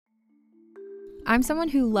I'm someone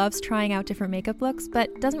who loves trying out different makeup looks,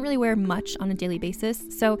 but doesn't really wear much on a daily basis,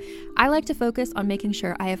 so I like to focus on making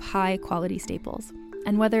sure I have high quality staples.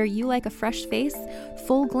 And whether you like a fresh face,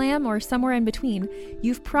 full glam, or somewhere in between,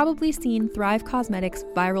 you've probably seen Thrive Causemetics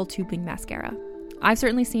Viral Tubing Mascara. I've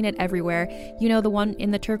certainly seen it everywhere. You know, the one in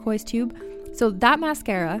the turquoise tube? So that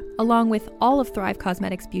mascara, along with all of Thrive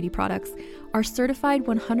Causemetics beauty products, are certified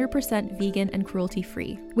 100% vegan and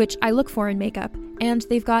cruelty-free, which I look for in makeup, and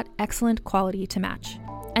they've got excellent quality to match.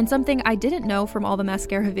 And something I didn't know from all the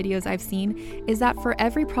mascara videos I've seen is that for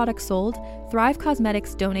every product sold, Thrive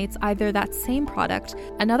Causemetics donates either that same product,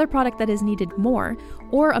 another product that is needed more,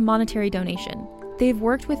 or a monetary donation. They've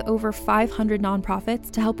worked with over 500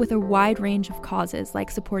 nonprofits to help with a wide range of causes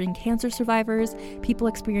like supporting cancer survivors, people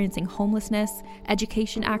experiencing homelessness,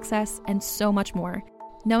 education access, and so much more.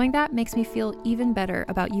 Knowing that makes me feel even better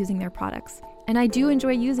about using their products. And I do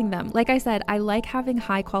enjoy using them. Like I said, I like having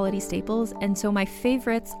high quality staples, and so my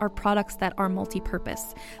favorites are products that are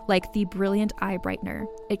multi-purpose, like the Brilliant Eye Brightener.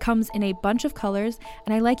 It comes in a bunch of colors,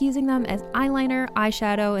 and I like using them as eyeliner,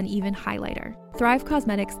 eyeshadow, and even highlighter. Thrive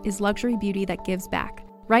Causemetics is luxury beauty that gives back.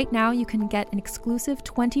 Right now, you can get an exclusive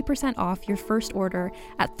 20% off your first order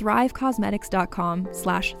at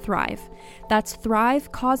thrivecausemetics.com/thrive. That's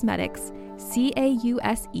Thrive Causemetics,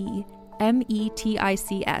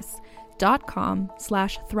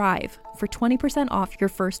 CAUSEMETICS.com/thrive for 20% off your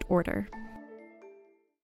first order.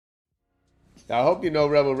 I hope you know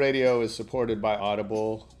Rebel Radio is supported by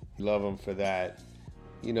Audible. Love them for that.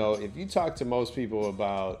 You know, if you talk to most people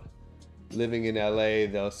about living in LA,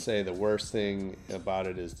 they'll say the worst thing about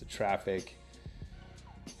it is the traffic.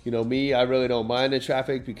 You know me, I really don't mind the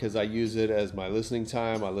traffic because I use it as my listening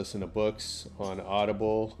time. I listen to books on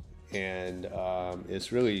Audible, and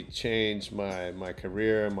it's really changed my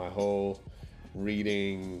career, my whole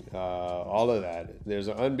reading, all of that. There's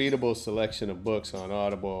an unbeatable selection of books on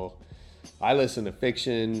Audible. I listen to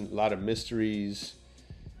fiction, a lot of mysteries,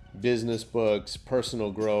 business books,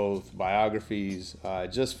 personal growth, biographies. I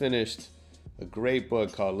just finished a great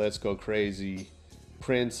book called Let's Go Crazy,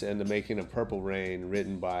 Prince and the Making of Purple Rain,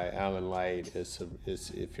 written by Alan Light.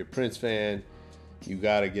 If you're a Prince fan, you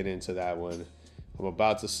got to get into that one. I'm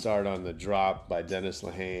about to start on The Drop by Dennis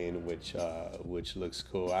Lehane, which looks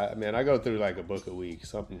cool. I go through like a book a week,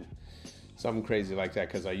 something crazy like that,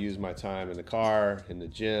 because I use my time in the car, in the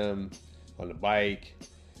gym, on the bike.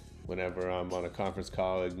 Whenever I'm on a conference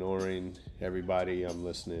call, ignoring everybody, I'm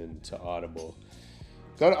listening to Audible.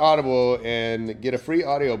 Go to Audible and get a free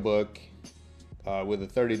audiobook with a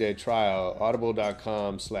 30-day trial,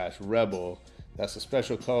 audible.com/rebel. That's a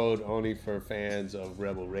special code only for fans of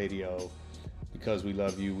Rebel Radio. Because we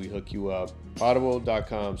love you, we hook you up.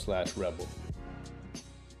 Audible.com/rebel.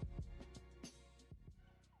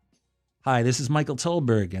 Hi, this is Michael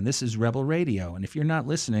Tolberg, and this is Rebel Radio. And if you're not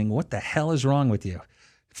listening, what the hell is wrong with you?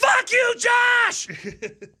 Fuck you, Josh!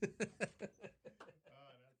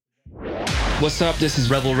 What's up? This is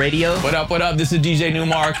Rebel Radio. What up? This is DJ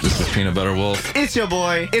Newmark. This is Peanut Butter Wolf. It's your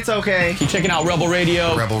boy. It's okay. Keep checking out Rebel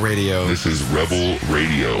Radio. Rebel Radio. This is Rebel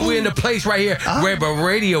Radio. We're in the place right here. Rebel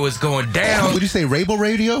Radio is going down. Would you say Rebel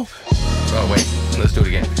Radio? Oh, wait. Let's do it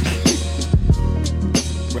again.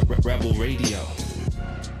 Rebel Radio.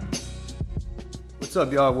 What's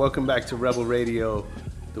up, y'all? Welcome back to Rebel Radio,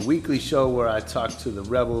 the weekly show where I talk to the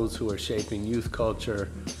rebels who are shaping youth culture.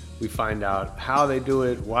 We find out how they do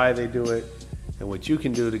it, why they do it, and what you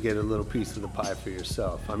can do to get a little piece of the pie for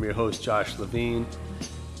yourself. I'm your host, Josh Levine,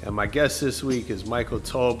 and my guest this week is Michael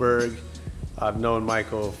Tolberg. I've known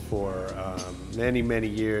Michael for many, many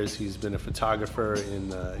years. He's been a photographer in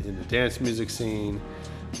the dance music scene.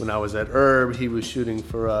 When I was at Herb, he was shooting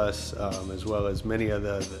for us, as well as many of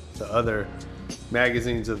the other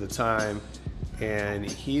magazines of the time. And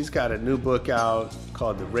he's got a new book out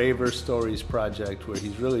called The Raver Stories Project, where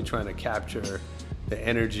he's really trying to capture the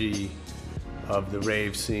energy of the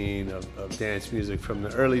rave scene of dance music from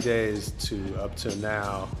the early days to up to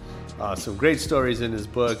now. Some great stories in his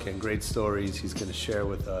book and great stories he's going to share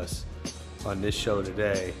with us on this show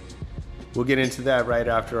today. We'll get into that right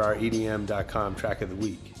after our EDM.com track of the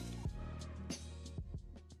week.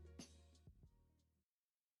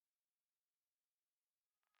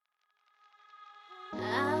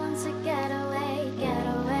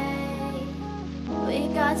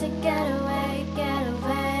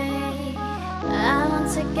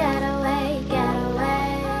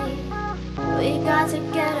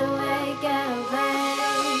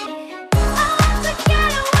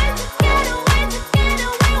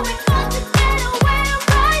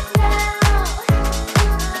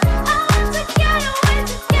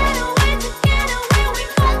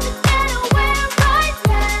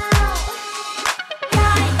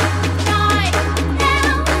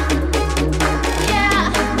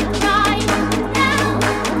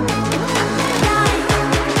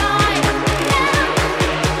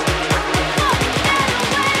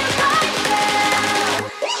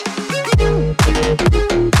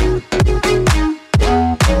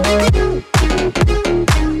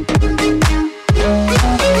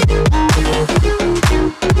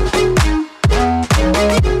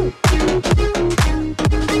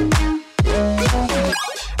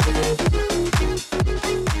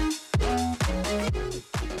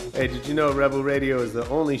 you know, Rebel Radio is the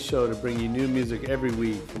only show to bring you new music every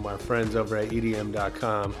week from our friends over at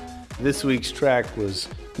EDM.com. This week's track was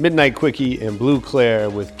Midnight Quickie and Blue Claire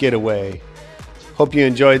with Getaway. Hope you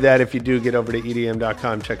enjoyed that. If you do, get over to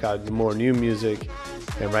EDM.com, check out more new music.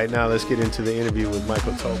 And right now, let's get into the interview with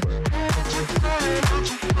Michael Tolbert.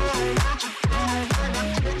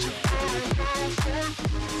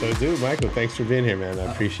 So, dude, Michael, thanks for being here, man.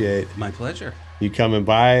 I appreciate My pleasure. you coming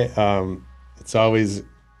by. It's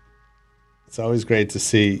always great to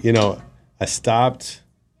see. You know, I stopped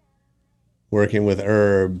working with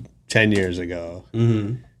Herb 10 years ago,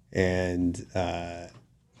 and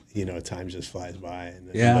you know, time just flies by.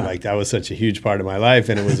 And Yeah. like that was such a huge part of my life,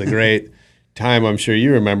 and it was a great time. I'm sure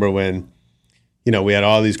you remember when, you know, we had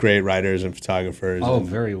all these great writers and photographers. Oh, and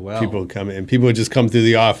very well. People would come in, and people would just come through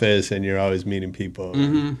the office, and you're always meeting people.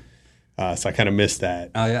 So I kind of missed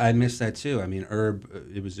that. I missed that too. I mean, Herb,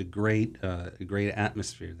 it was a great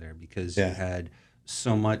atmosphere there because you had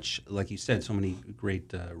so much, like you said, so many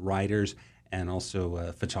great writers and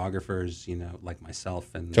also photographers, you know, like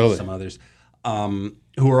myself and some others, who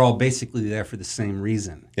were all basically there for the same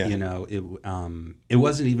reason. Yeah. You know, it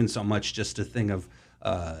wasn't even so much just a thing of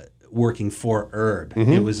working for Herb.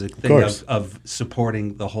 It was a thing of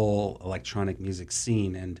supporting the whole electronic music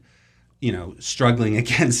scene and, you know, struggling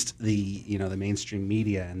against the mainstream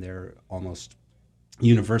media and their almost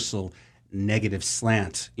universal negative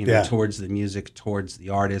slant, you know, towards the music, towards the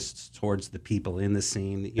artists, towards the people in the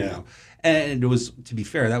scene, you know. And it was, to be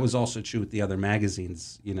fair, that was also true with the other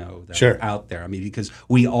magazines, you know, that were out there. I mean, because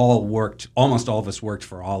we all worked, almost all of us worked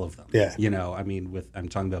for all of them. Yeah. You know, I mean, I'm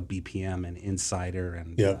talking about BPM and Insider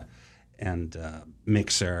and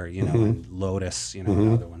Mixer, you know, and Lotus, you know,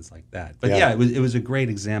 and other ones like that. But it was a great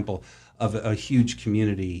example of a huge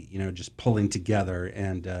community, you know, just pulling together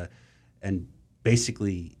and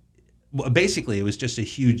basically it was just a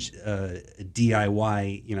huge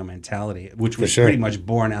DIY, you know, mentality, which was pretty much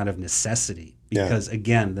born out of necessity because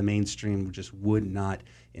again, the mainstream just would not,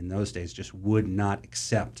 in those days, just would not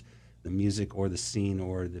accept the music or the scene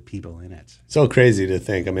or the people in it. So crazy to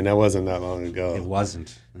think. I mean, that wasn't that long ago. It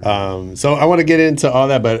wasn't. So I want to get into all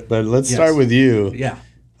that, but let's start with you. Yeah.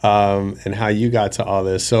 And how you got to all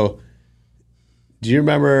this. So do you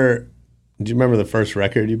remember the first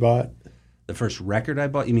record you bought? The first record I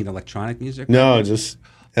bought? You mean electronic music? No, just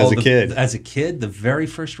as a kid. As a kid, the very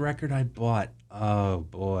first record I bought, oh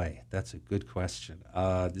boy, that's a good question.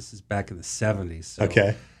 This is back in the 70s. So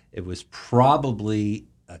it was probably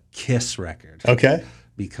a Kiss record. Okay.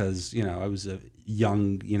 Because, you know, I was a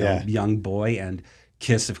young boy, and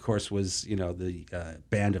Kiss, of course, was, you know, the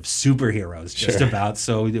band of superheroes just about.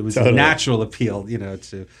 So it was a natural appeal, you know,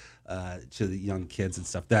 to the young kids and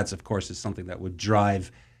stuff. That's, of course, is something that would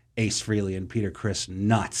drive Ace Frehley and Peter Criss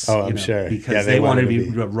nuts. Oh, I'm sure. Because they wanted to be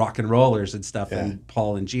rock and rollers and stuff. And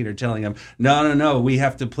Paul and Gene are telling them, no, we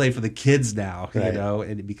have to play for the kids now, you know,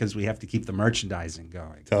 and because we have to keep the merchandising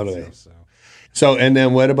going. Totally. So, and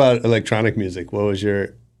then what about electronic music? What was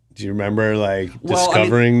do you remember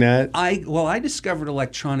discovering that? I discovered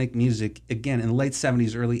electronic music again in the late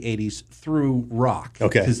 70s, early 80s through rock.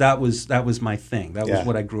 Okay. Because that was my thing. That was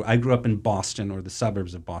what I grew up in Boston, or the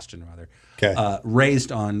suburbs of Boston rather. Okay.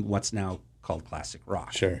 Raised on what's now called classic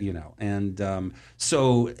rock. Sure. You know, and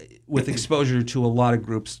so with exposure to a lot of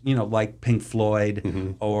groups, you know, like Pink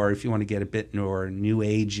Floyd, or if you want to get a bit more new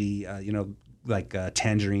agey, you know, like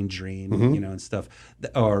Tangerine Dream, you know, and stuff,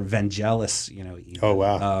 or Vangelis, you know. Even. Oh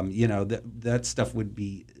wow! You know, that stuff would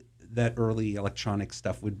be, that early electronic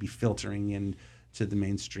stuff would be filtering in to the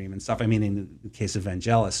mainstream and stuff. I mean, in the case of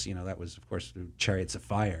Vangelis, you know, that was, of course, Chariots of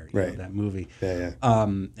Fire, you know, that movie.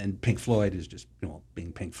 And Pink Floyd is just, you know,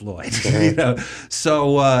 being Pink Floyd, you know.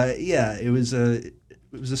 So it was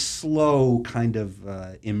a slow kind of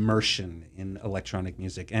immersion in electronic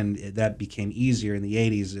music, and that became easier in the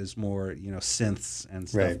 80s as more, you know, synths and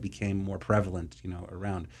stuff became more prevalent, you know,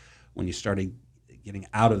 around when you started getting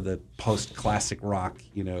out of the post-classic rock,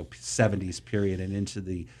 you know, 70s period and into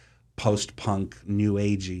the post-punk, new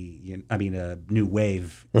agey, new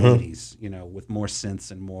wave 80s, you know, with more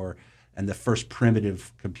synths and more, and the first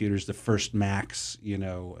primitive computers, the first Macs, you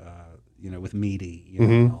know, with MIDI, you know,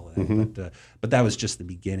 and all that. But that was just the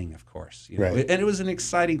beginning, of course. You know? And it was an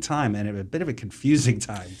exciting time and a bit of a confusing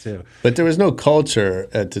time too. But there was no culture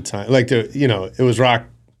at the time. Like, you know, it was rock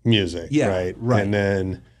music, right? And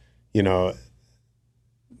then, you know,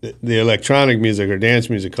 the electronic music or dance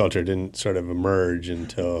music culture didn't sort of emerge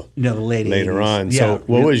until later 80s. on. So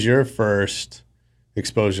what was your first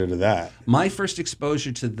exposure to that? My first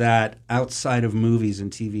exposure to that outside of movies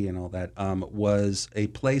and TV and all that was a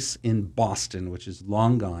place in Boston, which is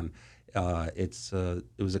long gone. It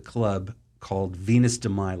was a club called Venus de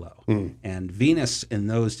Milo, and Venus in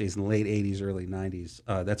those days, in the late '80s, early '90s,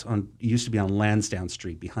 used to be on Lansdowne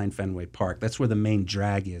Street behind Fenway Park. That's where the main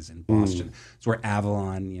drag is in Boston. It's where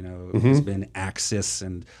Avalon, has been, Axis,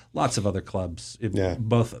 and lots of other clubs,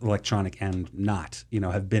 both electronic and not,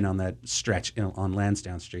 have been on that stretch on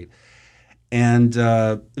Lansdowne Street. And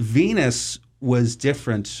Venus was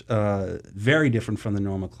different, very different from the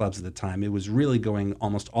normal clubs at the time. It was really going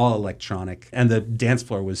almost all electronic, and the dance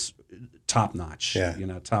floor was top notch,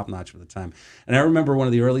 top notch for the time. And I remember one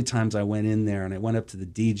of the early times I went in there and I went up to the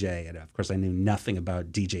DJ, and of course I knew nothing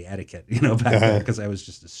about DJ etiquette, back then, because I was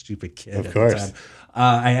just a stupid kid at the time.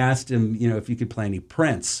 I asked him, if you could play any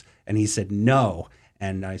Prince, and he said no.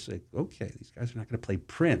 And I said, okay, these guys are not going to play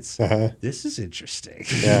Prince. This is interesting.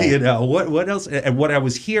 What else? And what I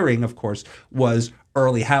was hearing, of course, was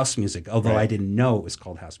early house music, although I didn't know it was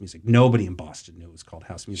called house music. Nobody in Boston knew it was called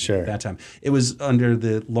house music at that time. It was under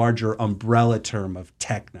the larger umbrella term of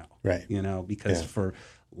techno, because for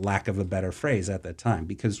lack of a better phrase at that time,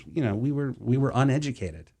 because, we were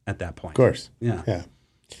uneducated at that point. Of course. Yeah.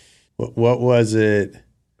 What was it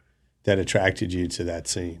that attracted you to that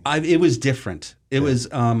scene? It was different. It was,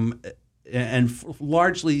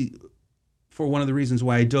 largely for one of the reasons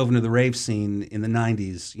why I dove into the rave scene in the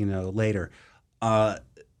 90s, later,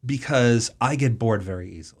 because I get bored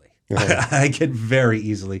very easily. I get very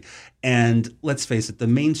easily. And let's face it, the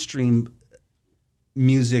mainstream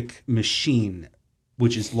music machine,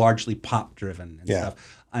 which is largely pop driven and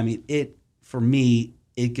stuff, I mean, for me,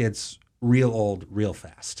 it gets real old real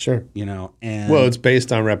fast. Sure. And well, it's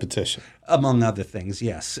based on repetition. Among other things,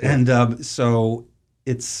 yes. Yeah. And so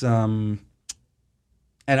it's and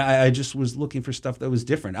I just was looking for stuff that was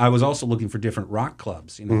different. I was also looking for different rock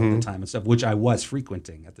clubs, at the time and stuff, which I was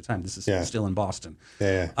frequenting at the time. This is still in Boston.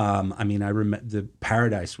 I mean, I remember the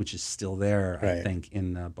Paradise, which is still there, I think,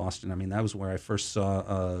 in Boston. I mean, that was where I first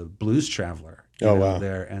saw Blues Traveler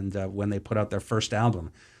there. And when they put out their first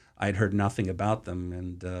album, I'd heard nothing about them,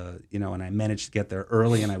 and and I managed to get there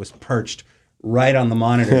early, and I was perched right on the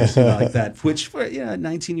monitors like that, which for a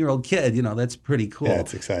 19-year-old kid, that's pretty cool. Yeah,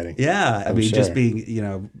 it's exciting. Yeah, I mean, just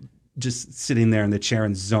being, just sitting there in the chair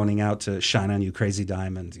and zoning out to "Shine on You, Crazy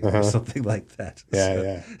Diamond," or something like that.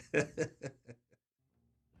 Yeah.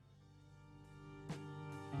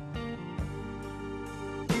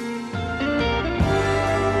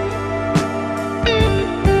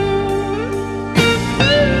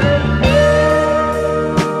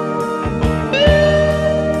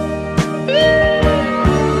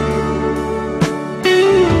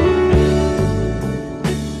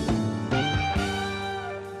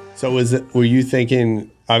 So were you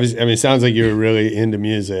thinking, obviously, I mean, it sounds like you were really into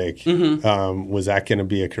music. Was that going to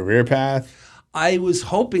be a career path? I was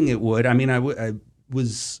hoping it would. I mean, I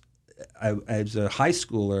was a high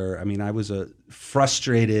schooler. I mean, I was a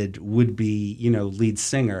frustrated would-be, lead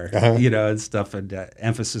singer, and stuff, and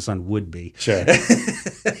emphasis on would-be. Sure.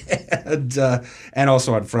 and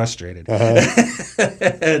also on frustrated.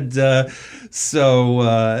 And I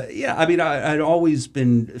mean, I'd always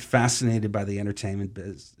been fascinated by the entertainment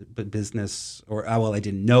business, or I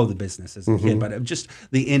didn't know the business as a kid, but just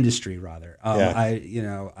the industry rather.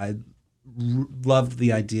 I loved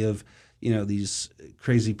the idea of these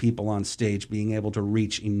crazy people on stage being able to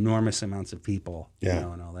reach enormous amounts of people,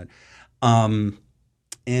 and all that.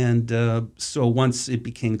 So once it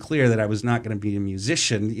became clear that I was not going to be a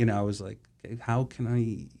musician, I was like, okay, how can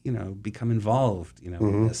I, become involved,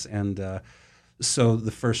 in this? And so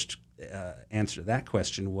the first answer to that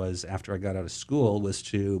question was, after I got out of school, was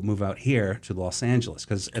to move out here to Los Angeles,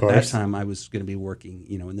 because at that time I was going to be working,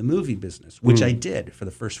 in the movie business, which I did for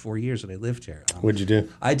the first 4 years that I lived here. What'd you do?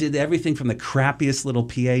 I did everything from the crappiest little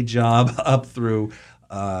PA job up through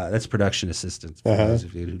that's production assistant, for those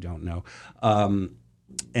of you who don't know.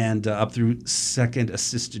 And up through second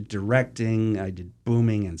assisted directing. I did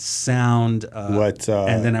booming and sound.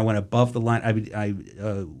 And then I went above the line. I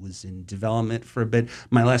was in development for a bit.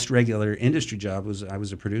 My last regular industry job was I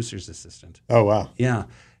was a producer's assistant. Oh, wow. Yeah.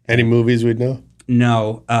 Any movies we'd know?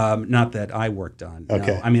 No, not that I worked on.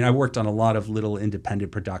 Okay. No. I mean, I worked on a lot of little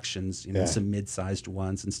independent productions, some mid-sized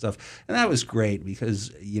ones and stuff. And that was great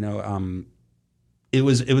because, it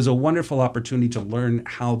was a wonderful opportunity to learn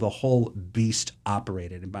how the whole beast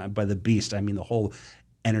operated. And by the beast, I mean the whole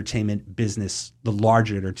entertainment business, the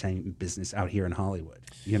larger entertainment business out here in Hollywood.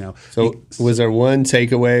 So was there one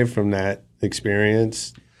takeaway from that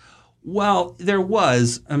experience? Well, there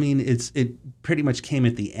was. I mean, it pretty much came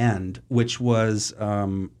at the end, which was,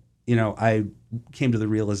 I came to the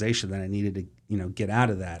realization that I needed to, get out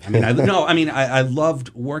of that. I mean, I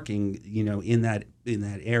loved working, in that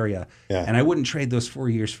area, and I wouldn't trade those 4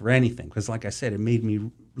 years for anything because, like I said, it made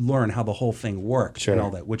me learn how the whole thing worked and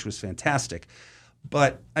all that, which was fantastic.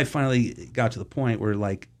 But I finally got to the point where,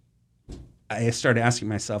 like, I started asking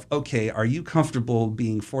myself, okay, are you comfortable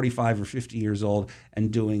being 45 or 50 years old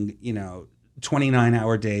and doing,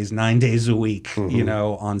 29-hour days, 9 days a week,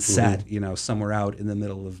 on set, somewhere out in the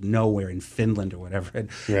middle of nowhere in Finland or whatever.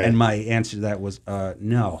 And my answer to that was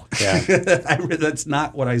no. That's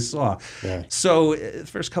not what I saw. Yeah. So the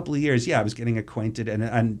first couple of years, I was getting acquainted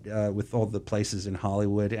and with all the places in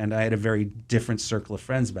Hollywood, and I had a very different circle of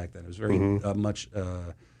friends back then. It was very much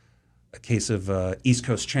a case of East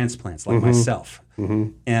Coast transplants like myself.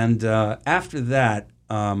 And after that,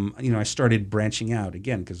 I started branching out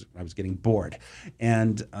again because I was getting bored,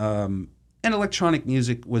 and electronic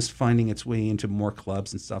music was finding its way into more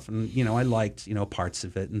clubs and stuff, and I liked parts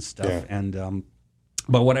of it and stuff, and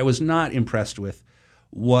but what I was not impressed with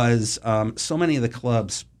was so many of the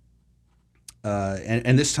clubs,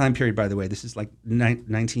 and this time period, by the way, this is like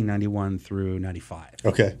 1991 through 95.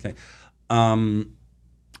 Okay.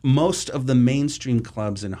 Most of the mainstream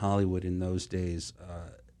clubs in Hollywood in those days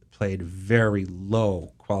played a very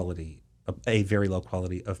low quality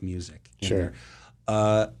of music. Sure.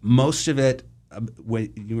 Most of it,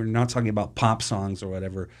 when you were not talking about pop songs or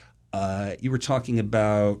whatever, you were talking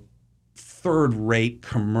about third-rate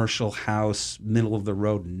commercial house,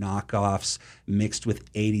 middle-of-the-road knockoffs mixed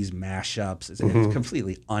with 80s mashups. It's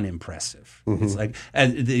completely unimpressive. It's like,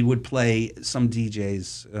 and they would play, some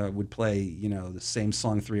DJs would play, the same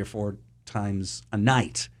song 3 or 4 times a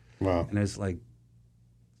night. Wow. And it's like,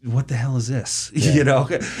 what the hell is this?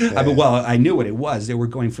 I knew what it was. They were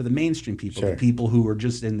going for the mainstream people, the people who were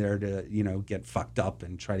just in there to, get fucked up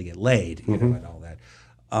and try to get laid, and all that.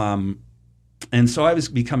 And so I was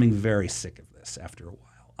becoming very sick of this after a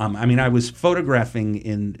while. I was photographing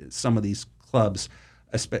in some of these clubs.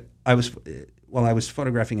 I was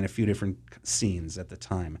photographing in a few different scenes at the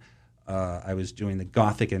time. I was doing the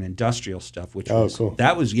gothic and industrial stuff, which was cool.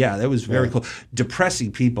 That was very cool.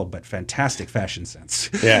 Depressing people, but fantastic fashion sense.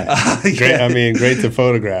 Yeah, great. Great to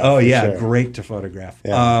photograph. Oh yeah, great to photograph.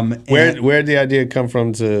 Yeah. Where did the idea come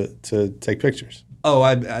from to take pictures?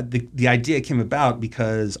 The idea came about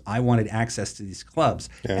because I wanted access to these clubs,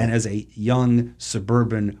 and as a young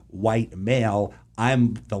suburban white male,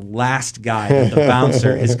 I'm the last guy that the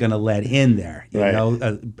bouncer is going to let in there. You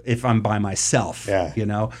know, if I'm by myself.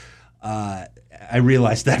 I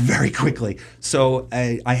realized that very quickly. So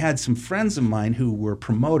I had some friends of mine who were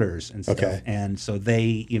promoters and stuff, and so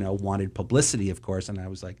they, wanted publicity, of course. And I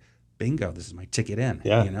was like, "Bingo! This is my ticket in."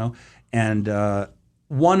 And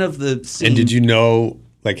one of the scenes, and did you know?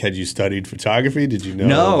 Like, had you studied photography? Did you know?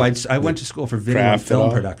 No, I went to school for video and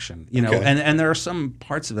film production. And there are some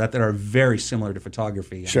parts of that are very similar to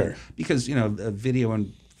photography. Sure. Because video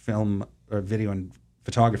and film, or video and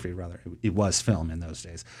photography rather, it was film in those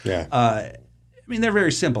days. Yeah. They're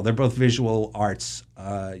very simple. They're both visual arts.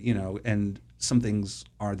 And some things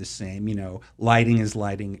are the same. Lighting is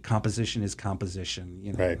lighting, composition is composition.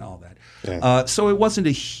 And all that. Yeah. So it wasn't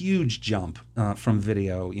a huge jump from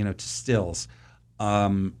video, to stills.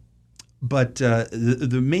 But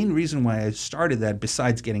the main reason why I started that,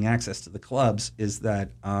 besides getting access to the clubs, is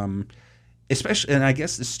that especially, and I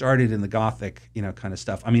guess this started in the gothic, kind of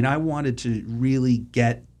stuff. I wanted to really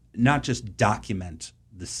not just document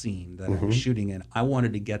the scene that I was shooting in. I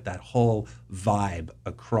wanted to get that whole vibe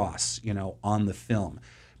across, on the film,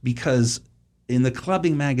 because in the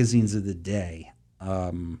clubbing magazines of the day,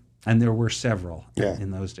 and there were several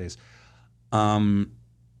in those days.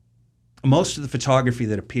 Most of the photography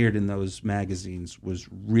that appeared in those magazines was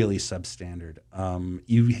really substandard.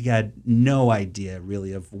 You had no idea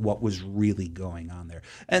really of what was really going on there.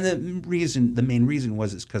 And the main reason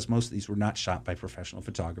is because most of these were not shot by professional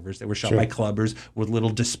photographers. They were shot by clubbers with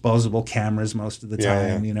little disposable cameras most of the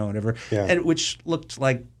time, whatever, and which looked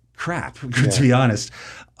like crap, to be honest.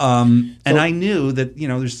 And I knew that,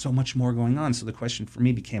 there's so much more going on. So the question for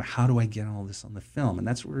me became, how do I get all this on the film? And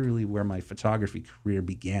that's really where my photography career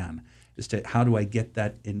began. How do I get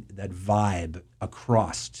that vibe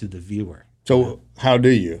across to the viewer? So how do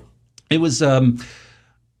you? It was there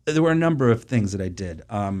were a number of things that I did.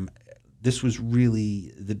 This was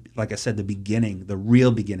really, like I said, the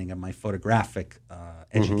real beginning of my photographic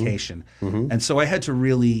education. And so I had to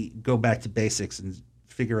really go back to basics and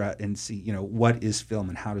figure out and see, what is film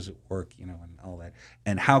and how does it work, and all that,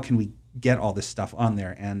 and how can we get all this stuff on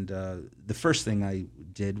there. And the first thing I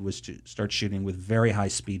did was to start shooting with very high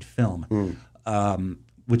speed film,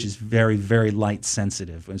 which is very, very light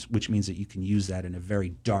sensitive, which means that you can use that in a very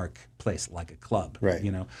dark place like a club, Right.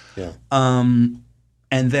 you know? Yeah.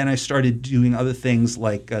 And then I started doing other things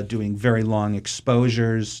like doing very long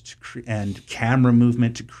exposures and camera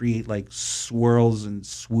movement to create like swirls and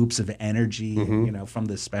swoops of energy, you know, from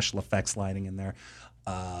the special effects lighting in there.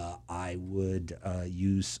 I would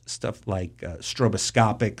use stuff like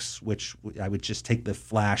stroboscopics, which I would just take the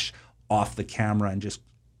flash off the camera and just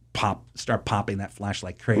start popping that flash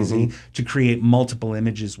like crazy to create multiple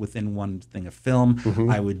images within one thing of film.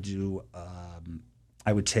 I would do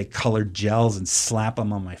I would take colored gels and slap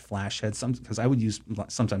them on my flash head, because I would use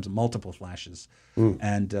sometimes multiple flashes,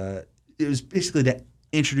 and it was basically to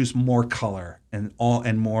introduce more color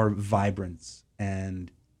and more vibrance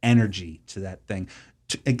and energy to that thing.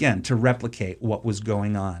 To replicate what was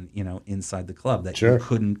going on, you know, inside the club that you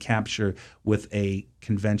couldn't capture with a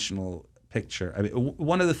conventional picture. I mean,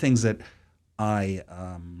 one of the things that I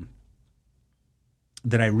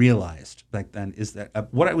realized back then is that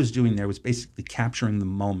what I was doing there was basically capturing the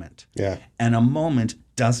moment. Yeah. And a moment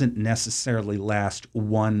doesn't necessarily last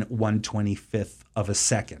 1/125th of a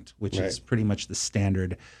second, which is pretty much the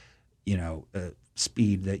standard, you know,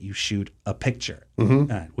 speed that you shoot a picture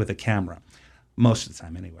with a camera, most of the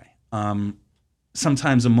time anyway.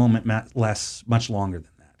 Sometimes a moment lasts much longer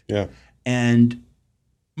than that. Yeah. And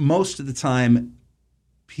most of the time,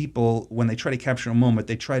 people, when they try to capture a moment,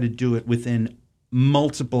 they try to do it within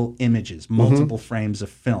multiple images, multiple frames of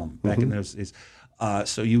film back in those days.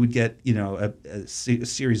 So you would get, you know, a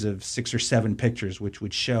series of 6 or 7 pictures, which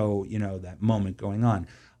would show, you know, that moment going on.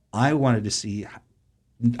 I wanted to see.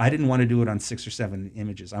 I didn't want to do it on 6 or 7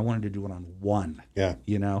 images. I wanted to do it on one. Yeah.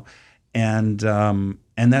 You know, and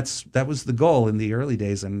that was the goal in the early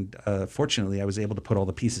days. And fortunately, I was able to put all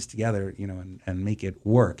the pieces together, you know, and make it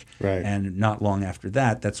work. Right. And not long after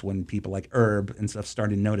that, that's when people like Herb and stuff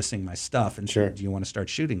started noticing my stuff and said, "Do you want to start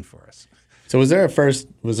shooting for us?" So was there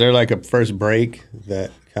like a first break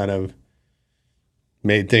that kind of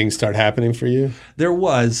made things start happening for you? There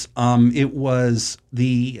was. It was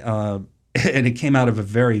the and it came out of a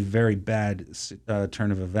very, very bad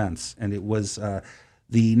turn of events, and it was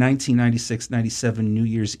the 1996-97 New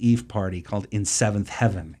Year's Eve party called In Seventh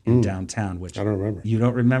Heaven in downtown. Which I don't remember. You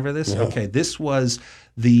don't remember this? No. Okay, this was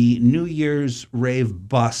the New Year's rave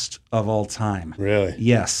bust of all time. Really?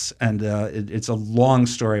 Yes, and it's a long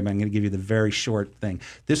story, but I'm going to give you the very short thing.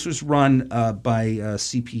 This was run by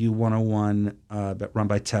CPU 101, run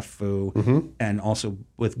by Teffu, and also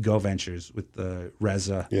with Go Ventures, with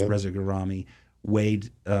Reza Garami. Wade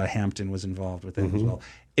Hampton was involved with it as well.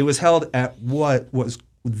 It was held at what was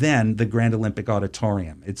then the Grand Olympic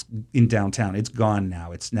Auditorium. It's in downtown. It's gone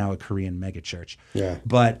now. It's now a Korean megachurch. Yeah.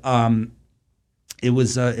 But it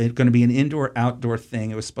was going to be an indoor-outdoor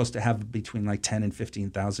thing. It was supposed to have between like 10 and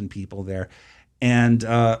 15,000 people there. And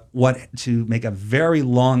to make a very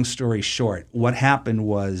long story short, what happened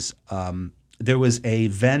was there was a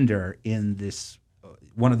vendor in this,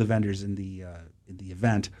 one of the vendors in the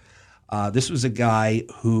event. This was a guy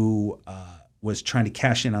who was trying to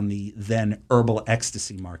cash in on the then herbal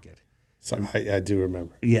ecstasy market. So I do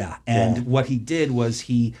remember. Yeah, and what he did was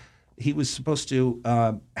he was supposed to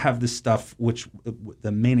have this stuff, which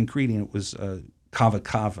the main ingredient was kava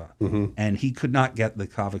kava, and he could not get the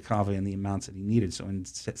kava kava in the amounts that he needed. So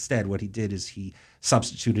instead, what he did is he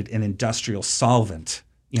substituted an industrial solvent,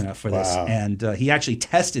 you know, for this, and he actually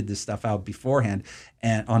tested this stuff out beforehand,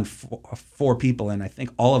 and on 4 people, and I think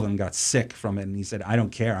all of them got sick from it. And he said, "I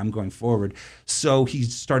don't care, I'm going forward." So he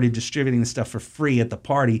started distributing the stuff for free at the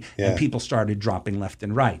party, and people started dropping left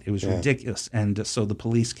and right. It was ridiculous, and so the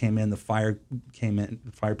police came in, the fire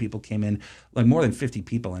people came in, like more than 50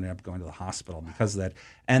 people ended up going to the hospital because of that,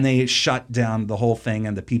 and they shut down the whole thing.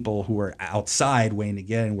 And the people who were outside waiting to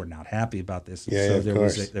get in were not happy about this. So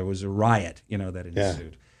there was a riot, you know, that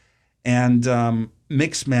ensued. And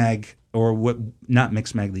Mixmag, or what? Not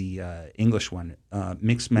Mixmag, the English one,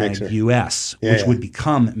 Mixmag US, which would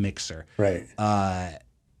become Mixer. Right.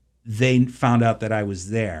 They found out that I was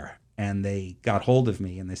there, and they got hold of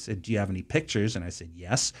me, and they said, "Do you have any pictures?" And I said,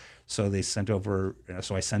 "Yes." So they sent over.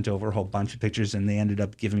 So I sent over a whole bunch of pictures, and they ended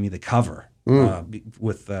up giving me the cover and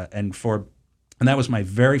that was my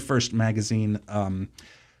very first magazine.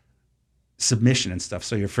 Submission and stuff.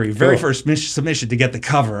 So for your very first submission to get the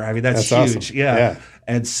cover, I mean, that's huge. Awesome. Yeah.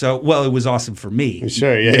 And so, well, it was awesome for me.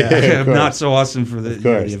 Sure. Yeah. Not so awesome for the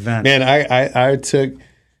event. Man,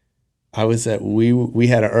 we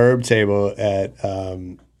had an herb table at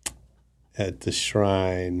the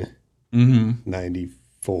Shrine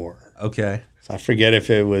 94. Okay. So I forget if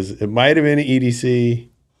it might have been an EDC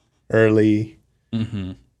early.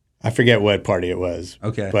 I forget what party it was.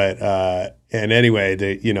 Okay. But and anyway,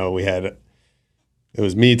 we had it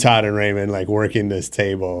was me, Todd, and Raymond like working this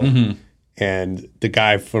table, and the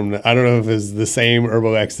guy from I don't know if it was the same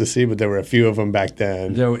Herbal Ecstasy, but there were a few of them back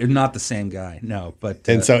then. They were not the same guy, no. But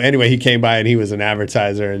and so anyway, he came by and he was an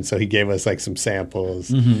advertiser, and so he gave us like some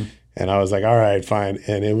samples. And I was like, all right, fine.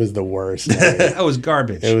 And it was the worst. It was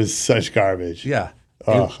garbage. It was such garbage. Yeah.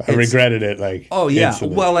 Oh, I regretted it. Like, oh yeah.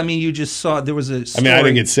 instantly. Well, I mean, you just saw there was a story. I mean, I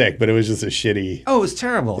didn't get sick, but it was just a shitty. Oh, it was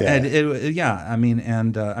terrible. Yeah.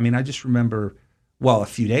 And I mean, I just remember. Well,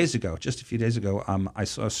 just a few days ago, I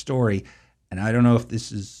saw a story, and I don't know if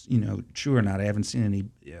this is true or not. I haven't seen any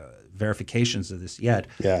verifications of this yet.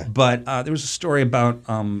 Yeah. But there was a story about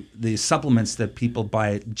the supplements that people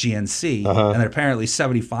buy at GNC, and that apparently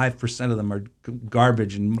 75% of them are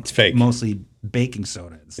garbage and it's fake. Mostly baking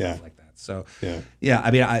soda and stuff like that. So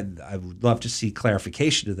I mean, I would love to see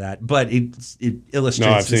clarification to that, but it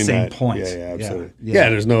illustrates the same point. Yeah, absolutely. Yeah,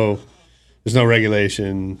 there's no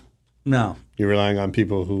regulation. No, you're relying on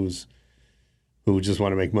people who just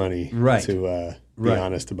want to make money, right? To be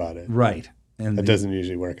honest about it, right? And that doesn't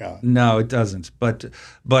usually work out. No, it doesn't. But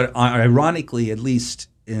ironically, at least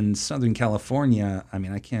in Southern California, I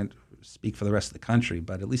mean, I can't speak for the rest of the country,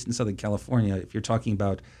 but at least in Southern California, if you're talking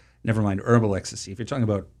about, never mind Herbal Ecstasy, if you're talking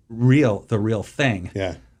about the real thing,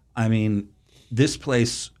 I mean, this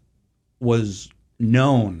place was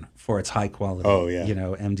known for its high quality,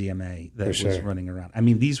 MDMA that was running around. I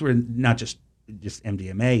mean, these were not just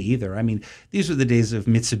MDMA either. I mean, these were the days of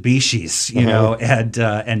Mitsubishis,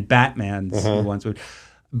 and Batman's ones.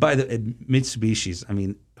 By the Mitsubishis, I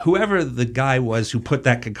mean, whoever the guy was who put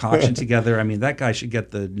that concoction together, I mean, that guy should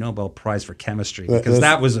get the Nobel Prize for chemistry because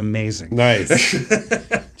that was amazing. Nice.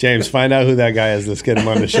 James, find out who that guy is. Let's get him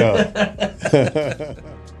on the show.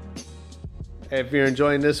 If you're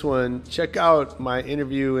enjoying this one, check out my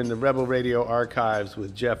interview in the Rebel Radio archives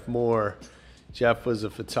with Jeff Moore. Jeff was a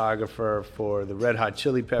photographer for the Red Hot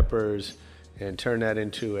Chili Peppers and turned that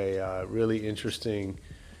into a really interesting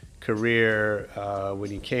career. When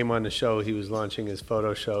he came on the show, he was launching his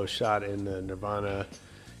photo show shot in the Nirvana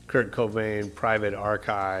Kurt Cobain private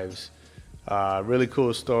archives. Really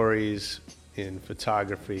cool stories in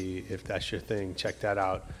photography. If that's your thing, check that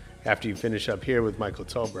out after you finish up here with Michael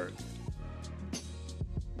Tolberg.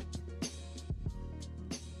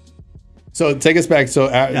 So take us back. So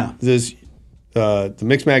this the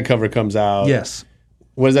Mixmag cover comes out. Yes.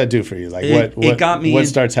 What does that do for you? Like it got me. What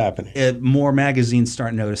starts happening? More magazines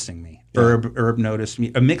start noticing me. Yeah. Herb noticed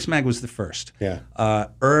me. Mixmag was the first. Yeah.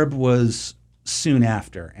 Herb was soon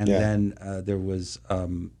after, and then there was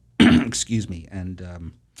excuse me,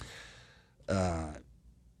 and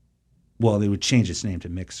well, they would change its name to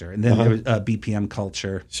Mixer, and then there was BPM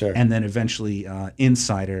Culture, and then eventually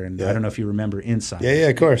Insider, and I don't know if you remember Insider. Yeah,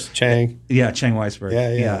 of course, Chang. Chang Weisberg.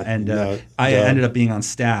 Yeah, and I ended up being on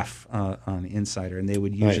staff on Insider, and they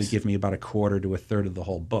would usually give me about a quarter to a third of the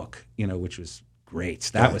whole book, which was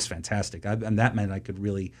great. That was fantastic, and that meant I could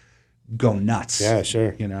really go nuts. Yeah,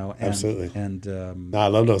 sure. Absolutely. And I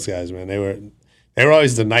love those guys, man. They were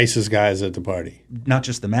always the nicest guys at the party. Not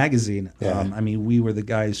just the magazine. Yeah. I mean, we were the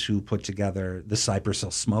guys who put together the Cypress Hill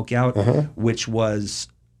Smokeout, which was,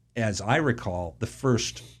 as I recall, the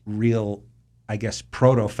first real, I guess,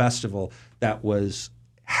 proto-festival that was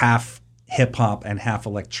half hip-hop and half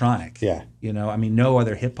electronic. Yeah. I mean, no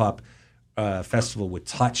other hip-hop festival would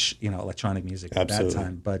touch, electronic music at that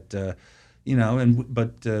time. But,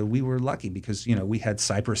 we were lucky because, we had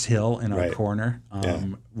Cypress Hill in our corner,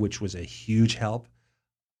 which was a huge help.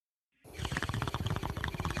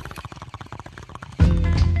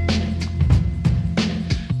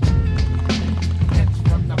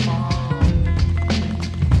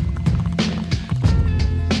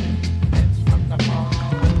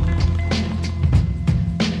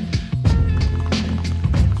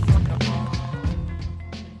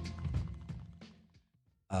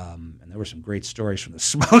 There were some great stories from the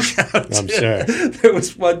smokeout. I'm sure. There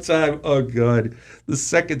was one time, oh God, the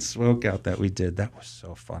second smokeout that we did, that was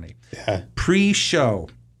so funny. Yeah. Pre-show,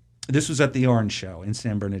 this was at the Orange Show in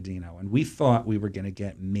San Bernardino, and we thought we were going to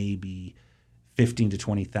get maybe 15 to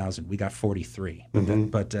 20,000. We got 43.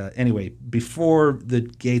 But anyway, before the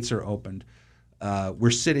gates are opened,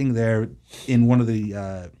 we're sitting there in one of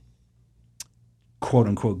the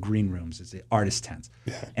quote-unquote green rooms. It's the artist tent.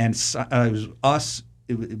 Yeah. And it was us.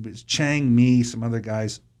 It was Chang, me, some other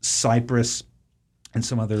guys, Cypress, and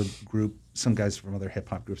some other group, some guys from other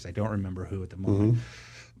hip-hop groups. I don't remember who at the moment.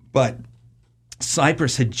 But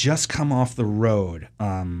Cypress had just come off the road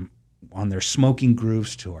on their Smoking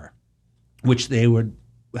Grooves tour, which they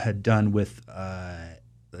had done with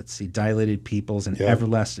let's see, Dilated Peoples and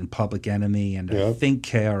Everlast and Public Enemy and I think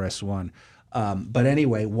KRS-One. But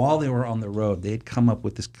anyway, while they were on the road, they'd come up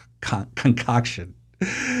with this concoction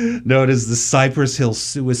known as the Cypress Hill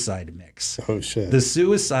Suicide Mix. Oh, shit. The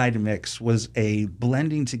Suicide Mix was a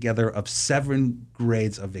blending together of 7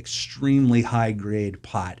 grades of extremely high-grade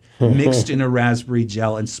pot mixed in a raspberry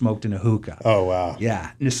gel and smoked in a hookah. Oh, wow.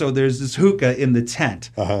 Yeah. So there's this hookah in the tent.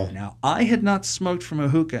 Now, I had not smoked from a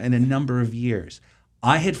hookah in a number of years.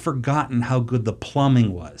 I had forgotten how good the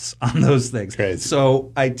plumbing was on those things. Crazy.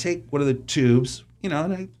 So I take one of the tubes, and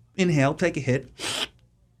I inhale, take a hit,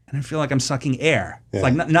 and I feel like I'm sucking air. It's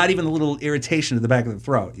like not even a little irritation at the back of the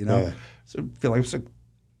throat, So I feel like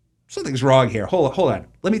something's wrong here. Hold on.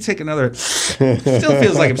 Let me take another. Still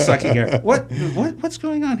feels like I'm sucking air. What's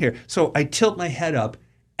going on here? So I tilt my head up,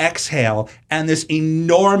 exhale, and this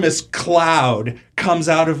enormous cloud comes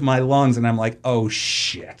out of my lungs, and I'm like, oh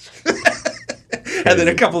shit. And then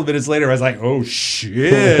a couple of minutes later, I was like, "Oh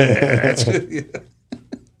shit!" That's crazy.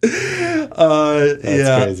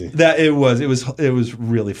 It was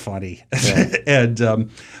really funny,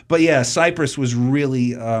 but Cypress was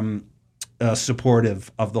really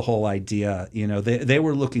supportive of the whole idea. They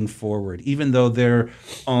were looking forward, even though their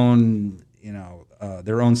own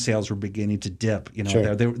sales were beginning to dip.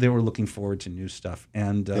 They were looking forward to new stuff,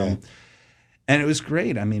 and it was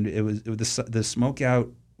great. I mean, it was the Smoke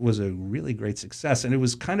Out was a really great success, and it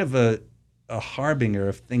was kind of a harbinger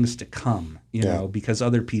of things to come, because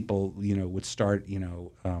other people, would start,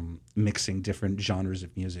 mixing different genres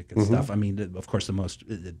of music and stuff. I mean, of course,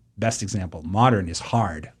 the best example, modern, is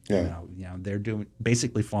Hard. They're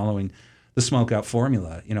basically following the Smoke Out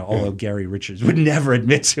formula, although Gary Richards would never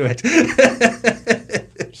admit to it.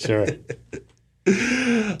 Sure.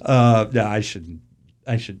 No, I shouldn't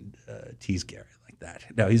tease Gary. That.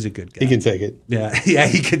 No, he's a good guy. He can take it. Yeah,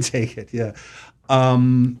 he can take it. Yeah.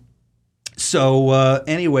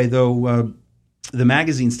 Anyway, though, the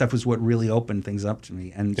magazine stuff was what really opened things up to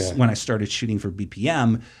me. And when I started shooting for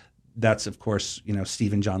BPM, that's, of course,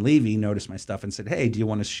 Steve and John Levy noticed my stuff and said, "Hey, do you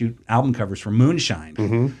want to shoot album covers for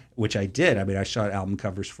Moonshine?" Which I did. I mean, I shot album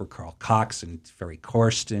covers for Carl Cox and Ferry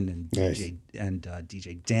Corsten and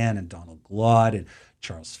DJ Dan and Donald Glaude and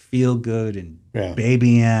Charles Feelgood and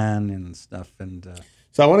Baby Ann and stuff. And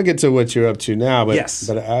so I want to get to what you're up to now, but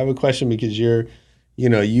but I have a question, because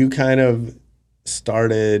you kind of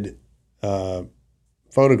started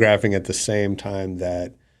photographing at the same time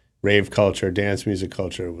that rave culture, dance music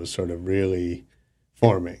culture was sort of really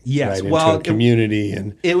forming. Yes, right, into a community,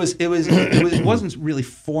 and it wasn't really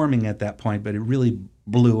forming at that point, but it really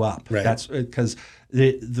blew up. Right. That's because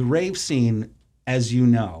the rave scene, as you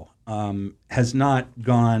know, has not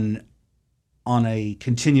gone on a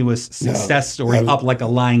continuous success story up like a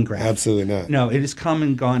line graph. Absolutely not. No, it has come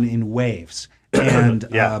and gone in waves. And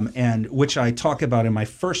and which I talk about in my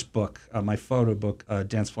first book, my photo book,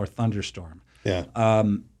 Dance Floor Thunderstorm. Yeah.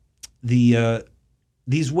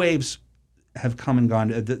 These waves have come and gone.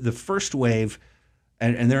 The first wave,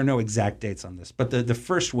 and there are no exact dates on this, but the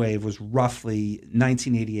first wave was roughly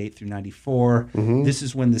 1988 through 94. This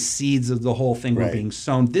is when the seeds of the whole thing were being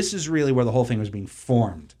sown. This is really where the whole thing was being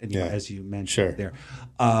formed, as you mentioned there.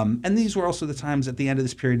 And these were also the times at the end of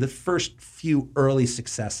this period, the first few early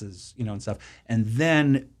successes, and stuff. And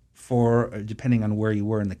then depending on where you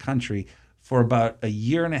were in the country, for about a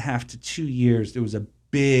year and a half to 2 years, there was a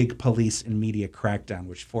big police and media crackdown,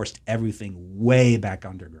 which forced everything way back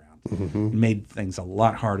underground. It made things a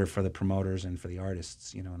lot harder for the promoters and for the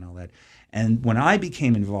artists, and all that. And when I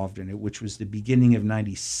became involved in it, which was the beginning of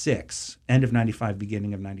 96, end of 95,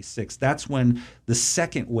 beginning of 96, that's when the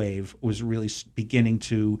second wave was really beginning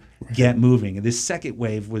to get moving. And this second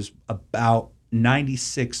wave was about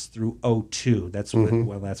 96 through 02. That's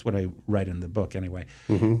what I write in the book anyway.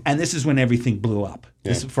 And this is when everything blew up.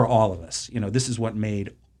 This for all of us. This is what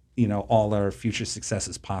made, all our future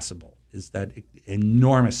successes possible, is that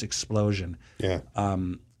enormous explosion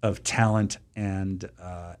of talent and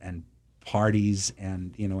parties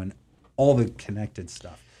and and all the connected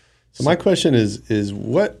stuff. So my question is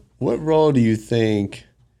what role do you think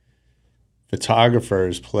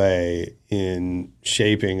photographers play in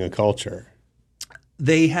shaping a culture?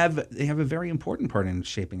 They have a very important part in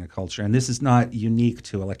shaping a culture, and this is not unique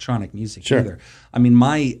to electronic music either. I mean,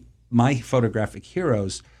 my photographic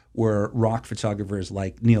heroes were rock photographers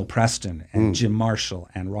like Neil Preston and Jim Marshall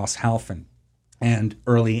and Ross Halfin and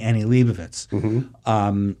early Annie Leibovitz.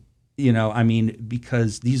 I mean,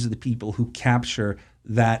 because these are the people who capture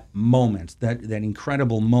that moment, that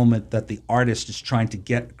incredible moment that the artist is trying to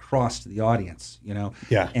get across to the audience, you know?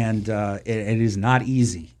 Yeah. And it is not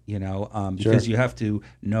easy, you know, because you have to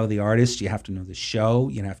know the artist, you have to know the show,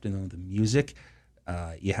 you have to know the music,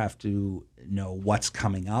 you have to know what's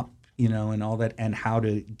coming up, you know, and all that, and how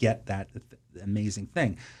to get that amazing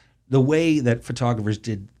thing. The way that photographers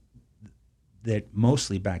did that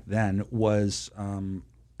mostly back then was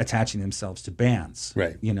attaching themselves to bands.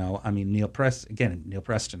 Right. You know, I mean, Neil Preston,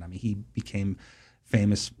 I mean, he became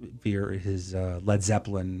famous for his Led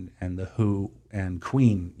Zeppelin and The Who and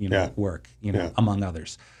Queen, you know, work, you know, among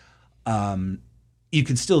others. You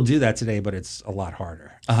can still do that today, but it's a lot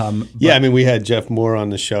harder. I mean, we had Jeff Moore on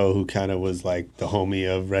the show, who kind of was like the homie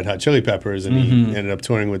of Red Hot Chili Peppers, and he ended up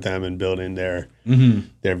touring with them and building their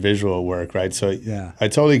visual work, right? So I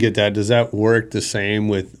totally get that. Does that work the same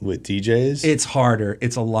with DJs? It's harder.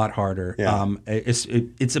 It's a lot harder. Yeah.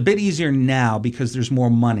 It's a bit easier now because there's more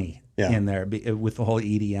money in there with the whole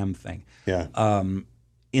EDM thing. Yeah.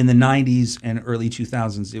 In the 90s and early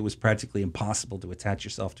 2000s, it was practically impossible to attach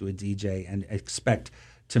yourself to a DJ and expect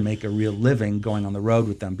to make a real living going on the road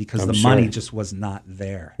with them because money just was not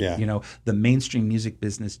there. Yeah. You know, the mainstream music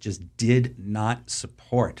business just did not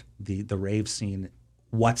support the rave scene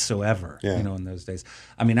whatsoever, you know, in those days.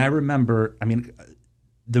 I mean, I remember,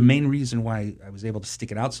 the main reason why I was able to stick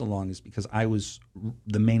it out so long is because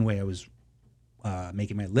the main way I was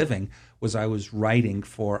making my living was I was writing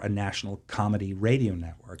for a national comedy radio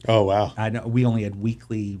network. Oh, wow. I know we only had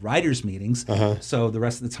weekly writers meetings, so the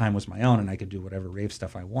rest of the time was my own, and I could do whatever rave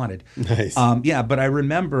stuff I wanted. Nice. But I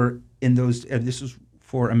remember in those, this was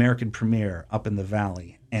for American Premiere up in the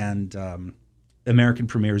Valley, and American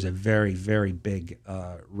Premiere is a very, very big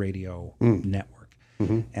radio network,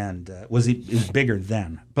 and it was bigger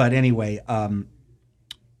then. But anyway,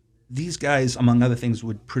 these guys, among other things,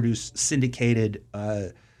 would produce syndicated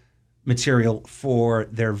material for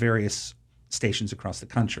their various stations across the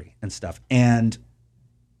country and stuff. And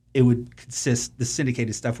it would the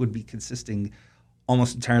syndicated stuff would be consisting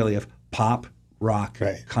almost entirely of pop, rock,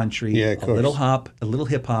 country, a little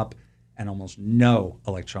hip hop, and almost no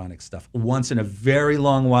electronic stuff. Once in a very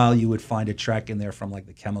long while, you would find a track in there from like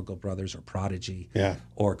the Chemical Brothers or Prodigy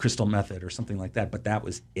or Crystal Method or something like that, but that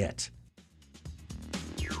was it.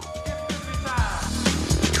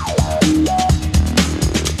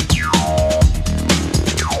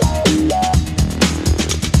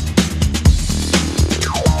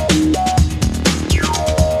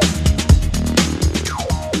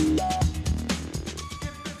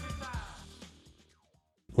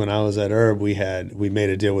 When I was at Herb, we made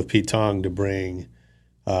a deal with Pete Tong to bring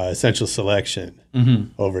Essential Selection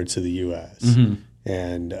over to the U.S.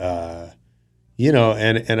 And you know,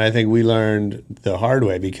 and I think we learned the hard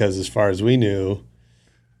way because as far as we knew,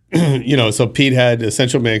 you know, so Pete had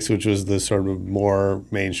Essential Mix, which was the sort of more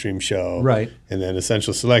mainstream show, right? And then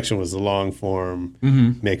Essential Selection was the long form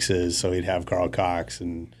mixes. So he'd have Carl Cox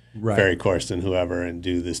and Ferry Corsten, whoever, and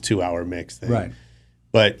do this 2-hour mix thing, right?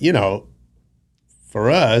 But you know, for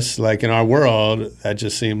us, like in our world, that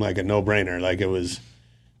just seemed like a no-brainer. Like it was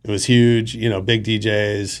huge, you know, big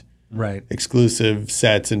DJs, right? Exclusive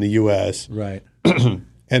sets in the U.S., right?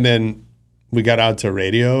 And then we got out to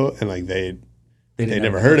radio, and like they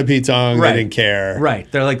never heard of Pete Tong. Right. They didn't care.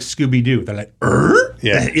 Right. They're like Scooby-Doo. They're like,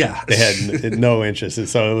 yeah. Yeah. They had no interest. And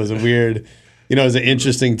so it was a weird, you know, it was an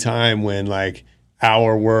interesting time when like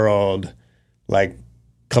our world like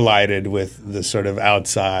collided with the sort of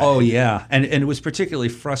outside. Oh, yeah. And it was particularly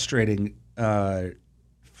frustrating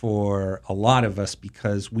for a lot of us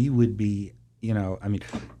because we would be, you know, I mean,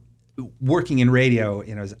 working in radio,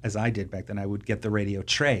 you know, as I did back then, I would get the radio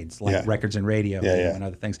trades, like records and radio and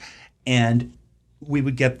other things. And we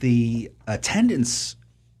would get the attendance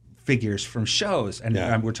figures from shows.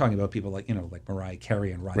 And we're talking about people like, you know, like Mariah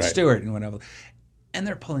Carey and Rod Stewart and whatever. And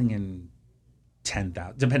they're pulling in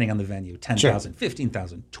 10,000, depending on the venue, 10,000,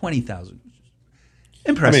 15,000, 20,000.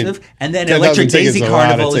 Impressive. I mean, and then Electric Daisy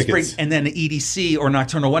Carnival and then EDC or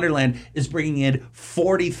Nocturnal Wonderland is bringing in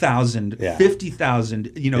 40,000,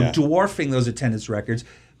 50,000, you know, dwarfing those attendance records,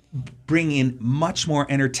 bringing in much more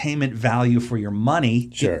entertainment value for your money.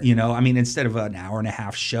 Sure. You know, I mean, instead of an hour and a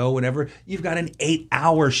half show, whatever, you've got an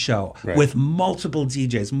 8-hour show with multiple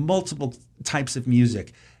DJs, multiple types of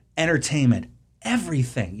music, entertainment,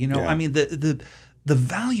 everything. You know, I mean, the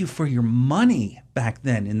value for your money back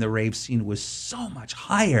then in the rave scene was so much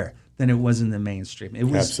higher than it was in the mainstream. It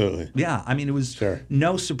was absolutely, yeah. I mean, it was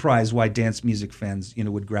no surprise why dance music fans, you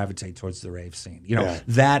know, would gravitate towards the rave scene. You know,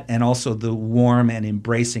 that and also the warm and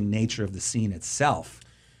embracing nature of the scene itself.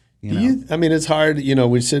 You know, I mean, it's hard. You know,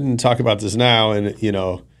 we sit and talk about this now, and you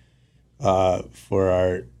know, for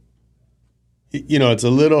our, it's a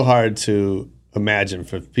little hard to imagine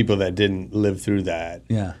for people that didn't live through that.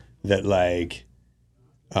 Yeah. That like,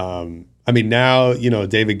 now,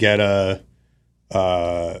 David Guetta,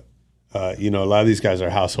 a lot of these guys are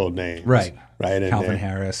household names. Right. Right. And Calvin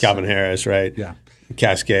Harris. Right. Yeah.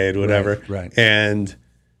 Cascade, whatever. Right. And,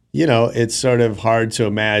 it's sort of hard to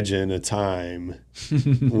imagine a time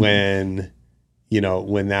when,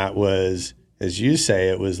 when that was, as you say,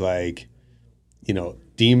 it was like,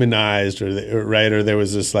 demonized or there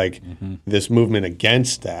was this like this movement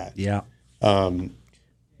against that. Yeah.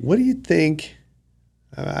 What do you think?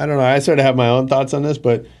 I don't know. I sort of have my own thoughts on this,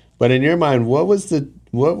 but in your mind, what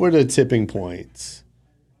were the tipping points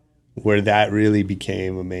where that really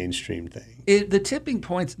became a mainstream thing? The tipping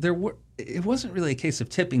points, it wasn't really a case of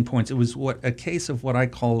tipping points. It was a case of what I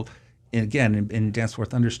call, again, in Dance Floor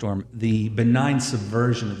Thunderstorm, the benign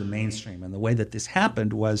subversion of the mainstream. And the way that this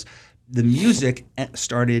happened was the music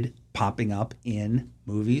started popping up in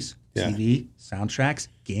movies, TV, soundtracks,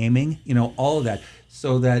 gaming, all of that.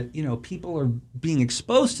 So that, people are being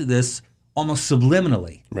exposed to this almost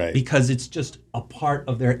subliminally, right? Because it's just a part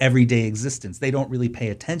of their everyday existence. They don't really pay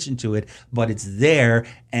attention to it, but it's there,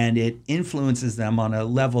 and it influences them on a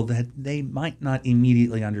level that they might not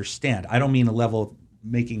immediately understand. I don't mean a level of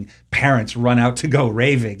making parents run out to go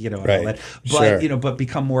raving, and all that, but but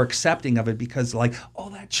become more accepting of it because, like, oh,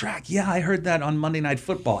 that track, I heard that on Monday Night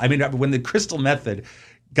Football. I mean, when the Crystal Method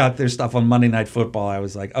got their stuff on Monday Night Football, I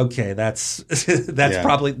was like, okay, that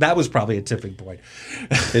was probably a tipping point.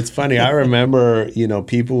 It's funny. I remember,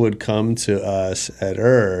 people would come to us at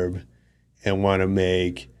Herb and want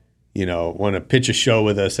to pitch a show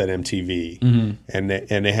with us at MTV, and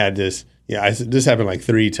they had this. This happened like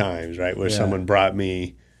 3 times, right? Where someone brought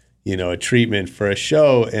me, a treatment for a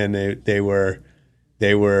show, and they were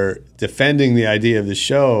defending the idea of the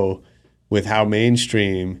show with how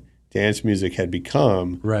mainstream dance music had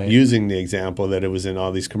become, using the example that it was in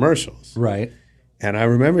all these commercials. Right. And I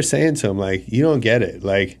remember saying to him, like, you don't get it.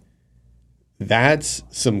 Like, that's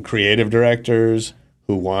some creative directors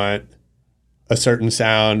who want a certain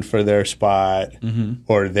sound for their spot,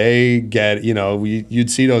 or they get, you'd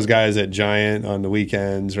see those guys at Giant on the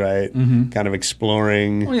weekends, right? Kind of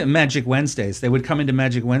exploring. Oh, yeah, Magic Wednesdays. They would come into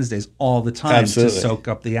Magic Wednesdays all the time to soak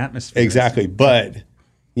up the atmosphere. Exactly. But,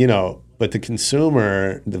 but the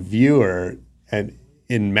consumer, the viewer, and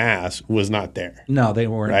in mass was not there. No, they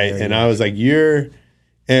weren't. Right. There and yet. I was like,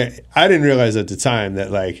 I didn't realize at the time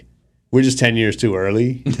that, like, we're just 10 years too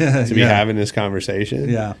early to be having this conversation.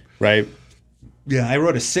 Yeah. Right. Yeah, I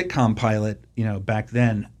wrote a sitcom pilot, back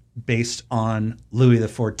then, based on Louis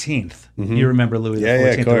XIV. You remember Louis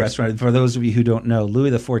XIV, the restaurant? For those of you who don't know,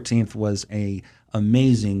 Louis XIV was a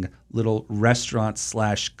amazing little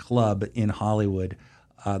restaurant/club in Hollywood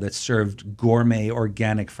that served gourmet,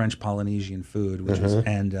 organic French Polynesian food, which was,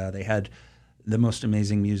 and they had the most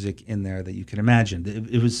amazing music in there that you can imagine.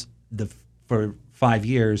 It was for 5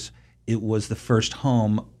 years, it was the first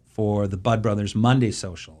home for the Bud Brothers Monday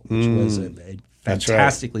Social, which was a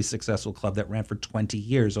fantastically successful club that ran for 20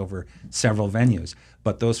 years over several venues.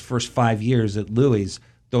 But those first 5 years at Louis,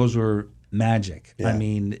 those were magic. Yeah. I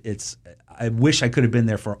mean, I wish I could have been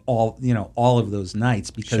there for all of those nights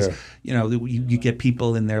because, you get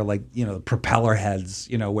people in there like, propeller heads,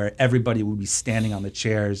 where everybody would be standing on the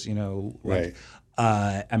chairs, right.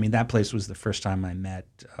 I mean, that place was the first time I met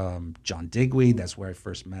John Digweed. That's where I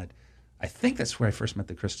first met. I think that's where I first met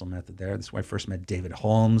the Crystal Method there. That's where I first met David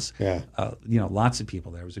Holmes. Yeah. Lots of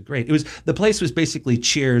people there. The place was basically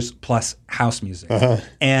Cheers plus house music.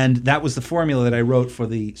 And that was the formula that I wrote for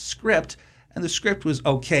the script. And the script was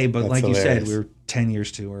okay, but that's like hilarious. You said, we were 10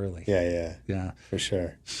 years too early. Yeah. For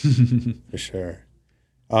sure. For sure.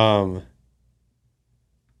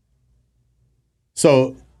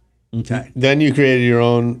 So then you created your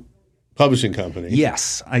own publishing company.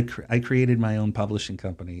 Yes, I created my own publishing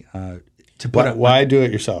company. Why do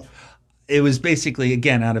it yourself? It was basically,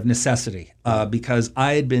 again, out of necessity, because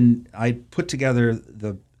I put together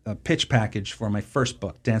the pitch package for my first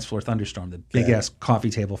book, Dance Floor Thunderstorm, the big-ass coffee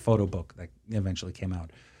table photo book that eventually came out.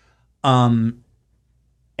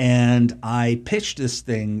 And I pitched this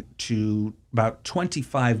thing to about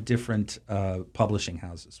 25 different publishing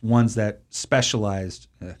houses, ones that specialized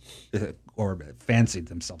or fancied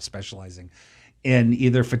themselves specializing in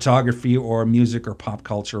either photography or music or pop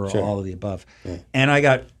culture or all of the above. Yeah. And I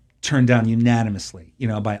got turned down unanimously,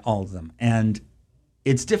 by all of them. And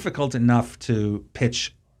it's difficult enough to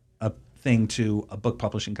pitch a thing to a book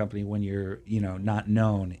publishing company when you're, not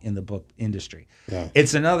known in the book industry. Yeah.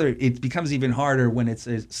 It becomes even harder when it's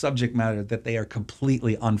a subject matter that they are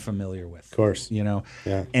completely unfamiliar with. Of course. Yeah.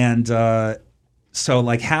 And so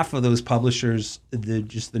like half of those publishers,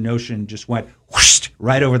 the notion just went whoosh,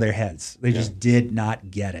 right over their heads. They just did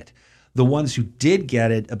not get it. The ones who did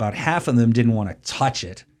get it, about half of them didn't want to touch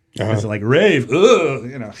it. It's like rave, ugh,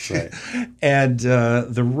 Right. And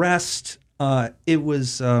the rest, it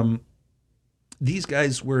was these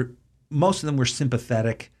guys most of them were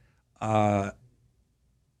sympathetic.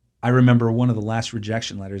 I remember one of the last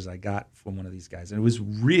rejection letters I got from one of these guys, and it was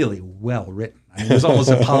really well written. I mean, it was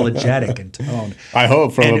almost apologetic in tone. I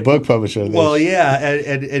hope from a book publisher. Well, yeah,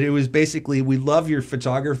 and it was basically, we love your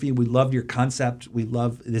photography, we love your concept,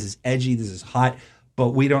 this is edgy, this is hot, but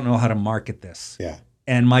we don't know how to market this. Yeah.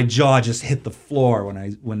 And my jaw just hit the floor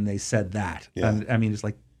when they said that. Yeah. And, I mean,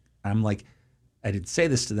 I'm like, I didn't say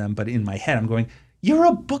this to them, but in my head, I'm going, you're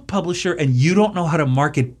a book publisher and you don't know how to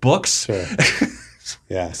market books? Sure.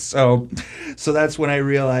 Yeah. So that's when I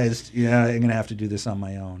realized, I'm going to have to do this on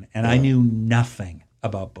my own. And I knew nothing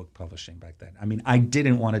about book publishing back then. I mean, I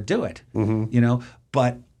didn't want to do it,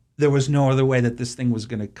 but there was no other way that this thing was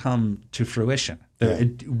going to come to fruition.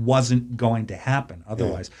 It wasn't going to happen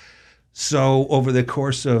otherwise. Yeah. So over the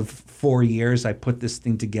course of 4 years, I put this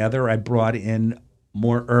thing together. I brought in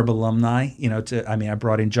more Herb alumni, I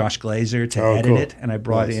brought in Josh Glazer to edit it, and I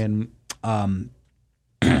brought in,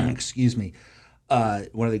 excuse me,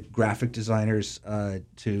 one of the graphic designers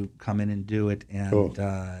to come in and do it. And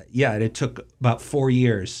it took about 4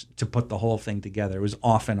 years to put the whole thing together. It was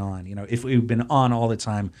off and on. If we'd been on all the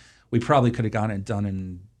time, we probably could have gotten it done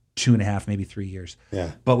in 2.5, maybe 3 years.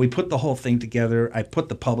 Yeah. But we put the whole thing together. I put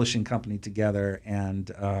the publishing company together,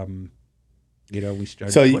 and we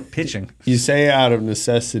started pitching. You say out of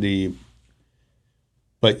necessity,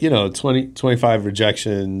 but 25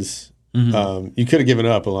 rejections. Mm-hmm. You could have given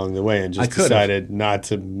up along the way and just decided not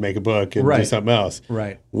to make a book and do something else.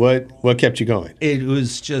 Right. What kept you going? It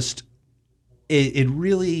was just it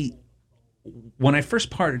really, when I first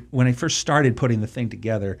started putting the thing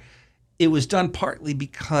together, it was done partly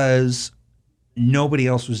because nobody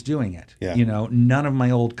else was doing it. Yeah. None of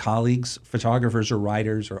my old colleagues, photographers or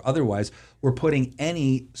writers or otherwise, were putting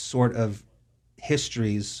any sort of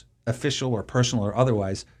histories, official or personal or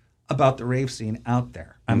otherwise, about the rave scene out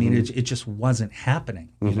there. I mean, it just wasn't happening,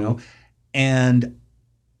 And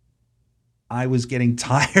I was getting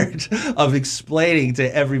tired of explaining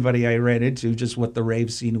to everybody I ran into just what the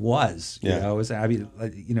rave scene was.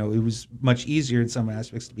 It was much easier in some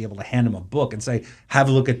aspects to be able to hand them a book and say, "Have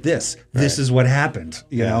a look at this. This is what happened."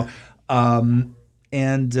 You know.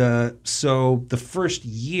 So the first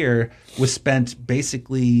year was spent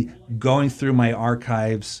basically going through my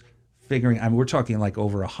archives, figuring. We're talking like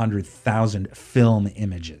over 100,000 film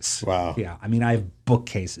images. Wow. Yeah. I mean, I have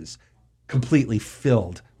bookcases completely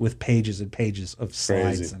filled with pages and pages of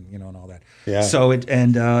slides and all that. Yeah. So it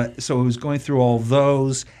was going through all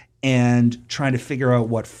those and trying to figure out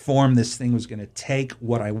what form this thing was going to take,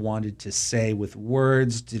 what I wanted to say with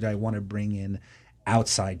words. Did I want to bring in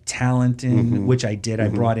outside talent in, which I did. I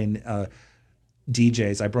brought in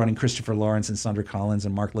DJs. I brought in Christopher Lawrence and Sandra Collins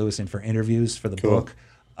and Mark Lewis in for interviews for the book.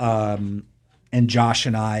 And Josh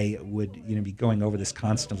and I would, be going over this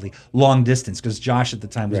constantly, long distance, because Josh at the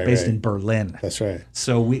time was based in Berlin. That's right.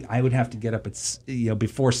 So I would have to get up at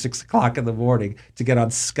before 6 o'clock in the morning to get on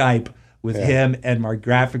Skype with him and my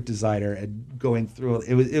graphic designer and going through.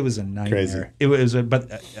 It was a nightmare. Crazy.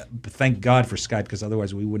 But thank God for Skype, because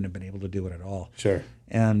otherwise we wouldn't have been able to do it at all. Sure.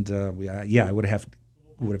 And I would have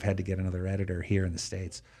had to get another editor here in the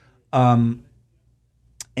States.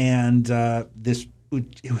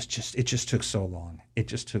 It just took so long.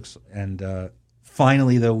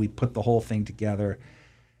 Finally, though, we put the whole thing together.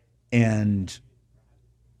 And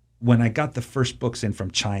when I got the first books in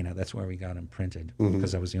from China, that's where we got them printed,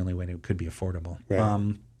 because that was the only way it could be affordable.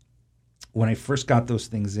 Right. When I first got those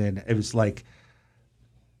things in, it was like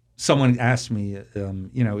someone asked me,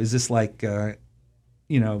 is this like,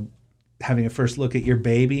 having a first look at your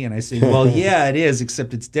baby? And I said, well, yeah, it is,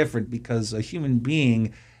 except it's different because a human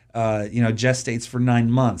being gestates for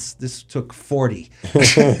 9 months. This took 40.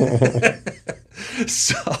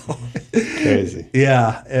 So crazy.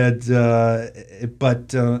 Yeah, and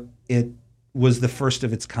but it was the first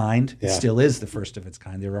of its kind. It still is the first of its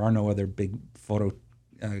kind. There are no other big photo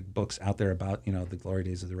books out there about the glory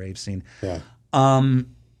days of the rave scene. Yeah.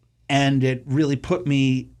 And it really put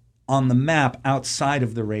me on the map outside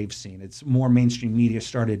of the rave scene. It's more mainstream media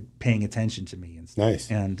started paying attention to me.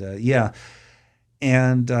 Nice. And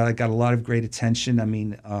and got a lot of great attention. I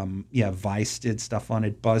mean, Vice did stuff on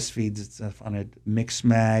it, BuzzFeed did stuff on it,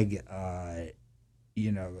 Mixmag,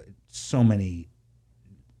 so many.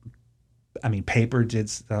 I mean, Paper did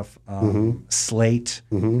stuff, Slate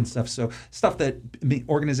and stuff. So stuff that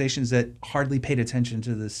organizations that hardly paid attention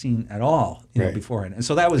to the scene at all, beforehand. And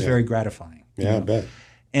so that was very gratifying. Yeah, I bet.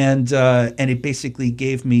 And it basically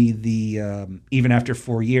gave me the even after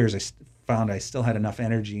 4 years, I found I still had enough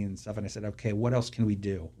energy and stuff. And I said, okay, what else can we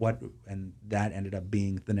do? And that ended up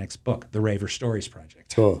being the next book, the Raver Stories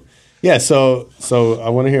Project. Cool. Yeah. So I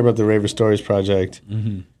want to hear about the Raver Stories Project.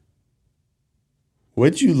 Mm-hmm.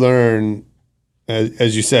 What'd you learn?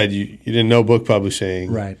 As you said, you didn't know book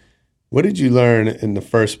publishing. Right. What did you learn in the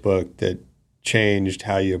first book that changed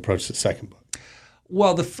how you approached the second book?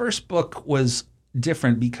 Well, the first book was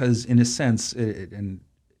different because, in a sense, and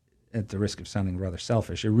at the risk of sounding rather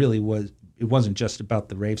selfish, it wasn't just about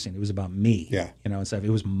the rave scene. It was about me. Yeah. And stuff. It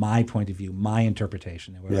was my point of view, my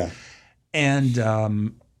interpretation. Yeah.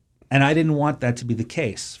 And I didn't want that to be the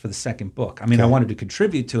case for the second book. I mean, I wanted to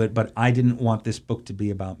contribute to it, but I didn't want this book to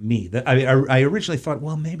be about me. I originally thought,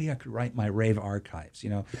 well, maybe I could write my rave archives,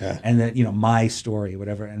 and then, my story,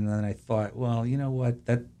 whatever. And then I thought, well, you know what?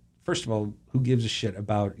 That first of all, who gives a shit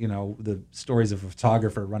about, the stories of a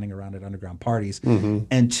photographer running around at underground parties? Mm-hmm.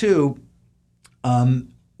 And two,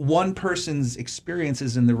 one person's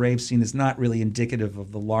experiences in the rave scene is not really indicative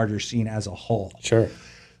of the larger scene as a whole. Sure.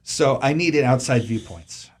 So I needed outside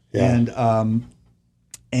viewpoints. Yeah.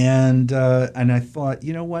 And I thought,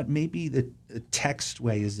 you know what, maybe the text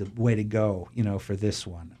way is the way to go, for this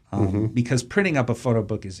one, because printing up a photo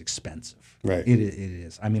book is expensive. Right. It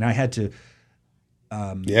is. I mean, I had to.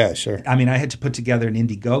 Yeah, sure. I mean, I had to put together an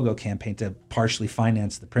Indiegogo campaign to partially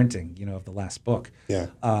finance the printing, of the last book. Yeah.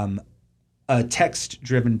 A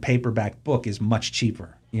text-driven paperback book is much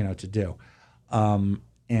cheaper, to do,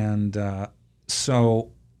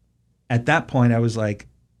 so at that point, I was like,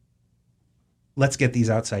 let's get these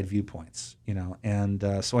outside viewpoints,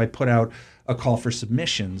 and so I put out a call for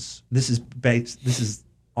submissions. This is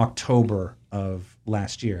October of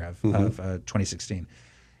last year of 2016,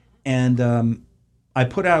 and I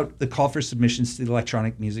put out the call for submissions to the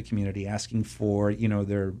electronic music community, asking for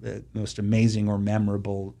their most amazing or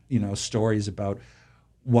memorable stories about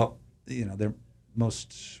what their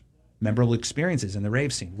most memorable experiences in the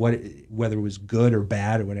rave scene, whether it was good or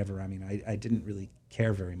bad or whatever. I mean, I didn't really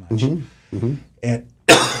care very much. Mm-hmm. Mm-hmm. And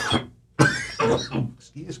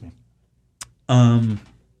excuse me.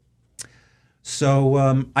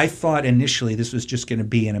 So I thought initially this was just going to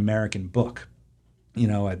be an American book,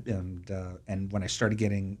 and when I started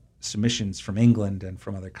getting submissions from England and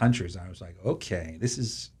from other countries, I was like, okay, this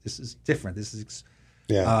is different. This is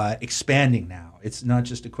expanding now. It's not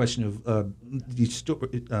just a question of these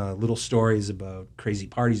little stories about crazy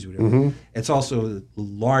parties or whatever. Mm-hmm. It's also a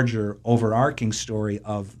larger, overarching story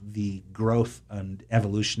of the growth and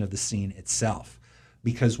evolution of the scene itself,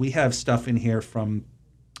 because we have stuff in here from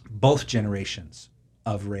both generations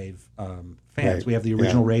of rave fans. Right. We have the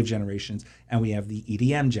original rave generations, and we have the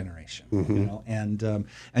EDM generation. Mm-hmm.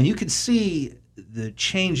 And you can see the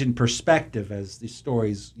change in perspective as these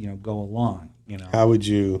stories go along. How would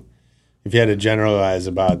you, if you had to generalize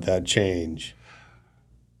about that change?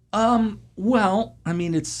 Well, I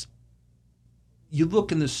mean, you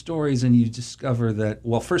look in the stories and you discover that,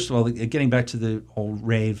 well, first of all, getting back to the whole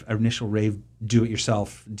initial rave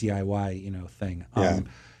do-it-yourself DIY thing.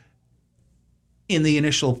 In the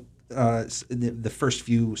initial the first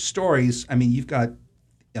few stories, I mean, you've got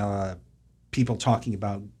people talking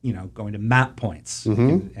about going to map points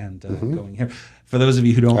and going here. For those of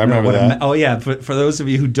you who don't know what for those of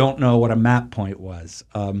you who don't know what a map point was,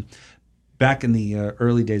 back in the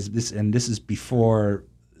early days, this is before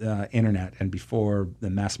internet and before the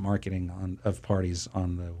mass marketing of parties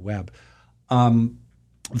on the web.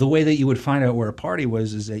 The way that you would find out where a party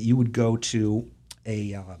was is that you would go to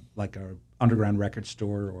a underground record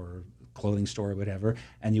store or clothing store or whatever,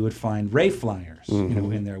 and you would find rave flyers,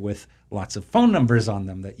 in there with lots of phone numbers on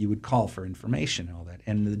them that you would call for information and all that.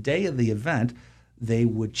 And the day of the event, they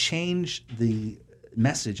would change the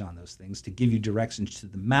message on those things to give you directions to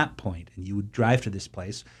the map point, and you would drive to this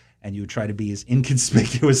place, and you would try to be as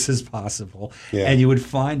inconspicuous as possible, and you would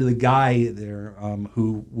find the guy there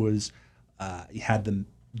who was had the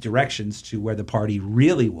directions to where the party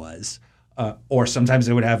really was. Or sometimes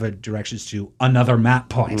they would have directions to another map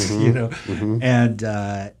point, and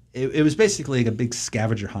it was basically like a big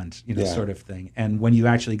scavenger hunt, sort of thing. And when you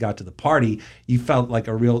actually got to the party, you felt like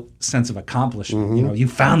a real sense of accomplishment. You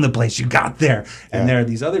found the place, you got there, and there are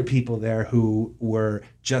these other people there who were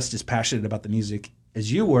just as passionate about the music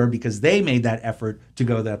as you were because they made that effort to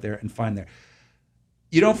go out there and find there.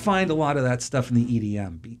 You don't find a lot of that stuff in the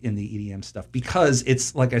EDM stuff because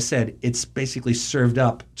it's, like I said, it's basically served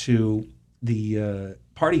up to the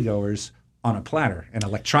party goers on a platter, an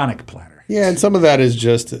electronic platter. Yeah, and some of that is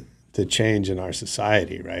just the change in our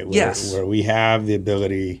society, right? Where we have the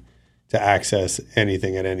ability to access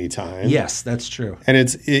anything at any time. Yes, that's true. And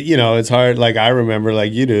it's hard. Like I remember,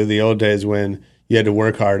 like you do, the old days when you had to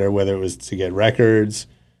work harder, whether it was to get records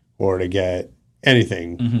or to get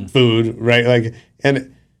anything, food, right? Like,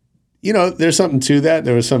 and there's something to that.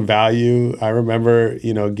 There was some value. I remember,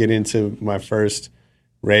 getting to my first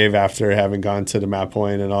rave after having gone to the Map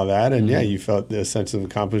Point and all that, and you felt the sense of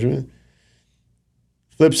accomplishment.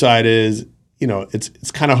 Flip side is,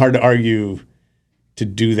 it's kind of hard to argue to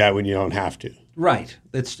do that when you don't have to. Right.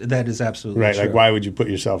 That is absolutely right. true. Like, why would you put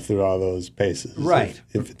yourself through all those paces? Right.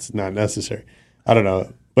 If it's not necessary. I don't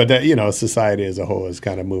know. But that, society as a whole has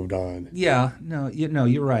kind of moved on. Yeah. No,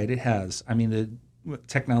 you're right. It has. I mean, the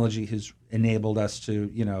technology has enabled us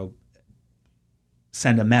to,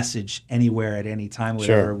 send a message anywhere at any time,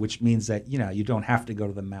 whatever, Sure. which means that, you don't have to go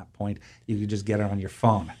to the Map Point. You can just get it on your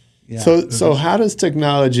phone. Yeah. So how does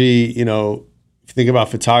technology, if you think about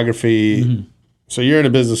photography, so you're in a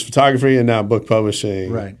business, photography and now book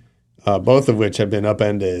publishing, Right. Both of which have been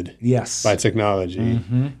upended Yes. by technology,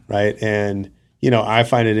 right? And, I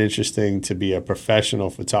find it interesting to be a professional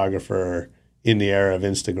photographer in the era of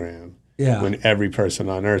Instagram, when every person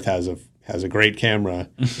on earth has a great camera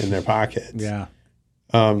in their pockets. Yeah.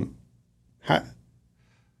 How,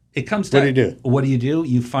 It comes What down. do you do? What do you do?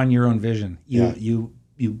 You find your own vision. Yeah. You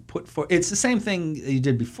put for. It's the same thing you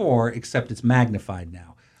did before, except it's magnified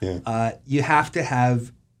now. Yeah. You have to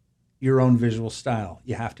have your own visual style.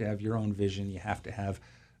 You have to have your own vision. You have to have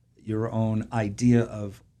your own idea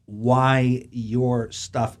of why your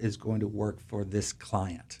stuff is going to work for this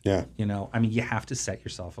client. Yeah. You have to set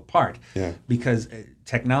yourself apart. Yeah. Because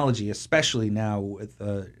technology, especially now with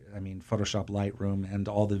Photoshop, Lightroom, and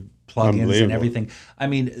all the plugins and Unbelievable. everything.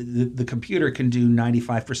 The computer can do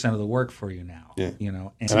 95% of the work for you now. Yeah.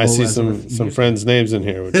 And I see some friends' names in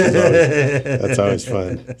here, which is that's always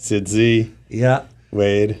fun. Sid Z, Yeah.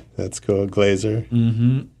 Wade, that's cool. Glazer.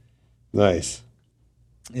 Mm-hmm. Nice.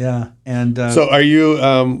 Yeah. And So are you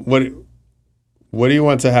what do you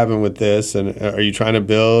want to happen with this? And are you trying to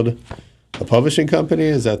build a publishing company?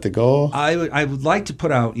 Is that the goal? I would like to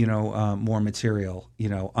put out more material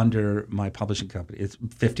under my publishing company. It's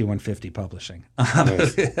 5150 Publishing.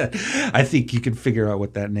 Nice. I think you can figure out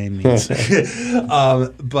what that name means. I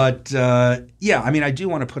do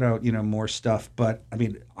want to put out more stuff. But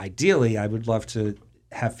ideally, I would love to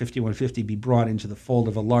have 5150 be brought into the fold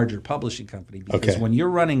of a larger publishing company because when you're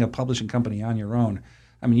running a publishing company on your own,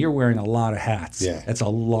 you're wearing a lot of hats. Yeah. It's a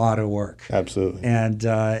lot of work. Absolutely. And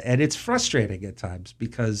it's frustrating at times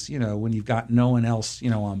because, when you've got no one else,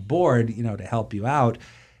 on board, to help you out,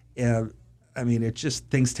 it just,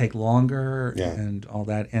 things take longer and all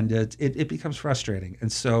that. And it becomes frustrating.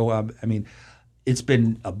 And so, it's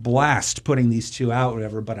been a blast putting these two out,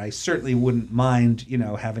 whatever, but I certainly wouldn't mind,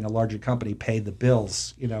 having a larger company pay the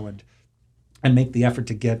bills, and make the effort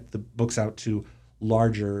to get the books out to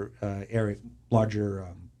larger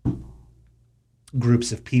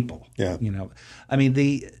groups of people. Yeah.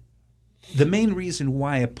 The main reason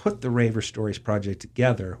why I put the Raver Stories project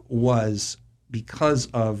together was because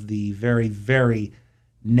of the very, very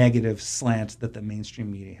negative slant that the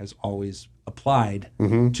mainstream media has always applied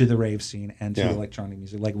to the rave scene and to electronic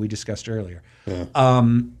music, like we discussed earlier. Yeah.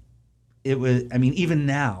 It was, even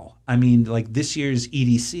now, like this year's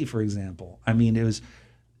EDC, for example, it was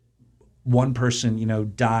one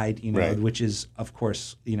person, died, Right. which is, of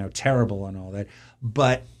course, terrible and all that.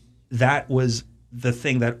 But that was the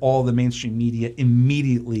thing that all the mainstream media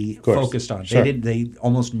immediately focused on. Sure. They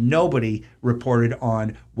almost nobody reported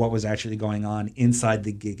on what was actually going on inside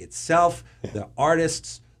the gig itself, the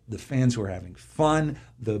artists, the fans who were having fun,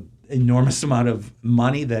 the enormous amount of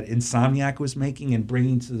money that Insomniac was making and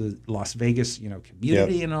bringing to the Las Vegas,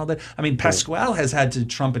 community and all that. Pasquale has had to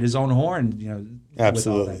trumpet his own horn,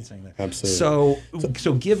 Absolutely. with all that, saying that. Absolutely.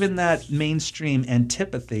 So given that mainstream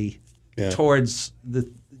antipathy towards the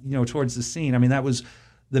scene, that was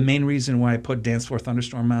the main reason why I put Dance Floor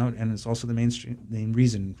Thunderstorm out, and it's also the main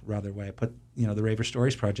reason why I put the Raver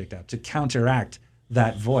Stories project out, to counteract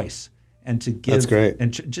that voice and to give That's great.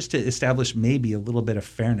 and just to establish maybe a little bit of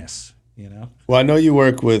fairness. Well, I know you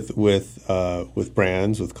work with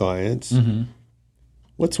brands, with clients. Mm-hmm.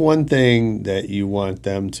 What's one thing that you want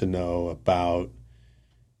them to know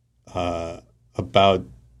about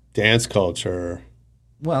dance culture?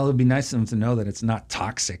 Well, it would be nice for them to know that it's not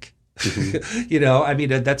toxic. You know, I mean,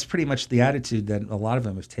 that's pretty much the attitude that a lot of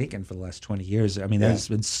them have taken for the last 20 years. I mean, that has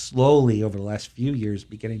been slowly over the last few years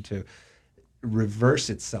beginning to reverse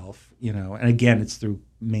itself, you know, and again, it's through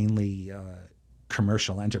mainly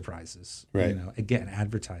commercial enterprises, Right. you know, again,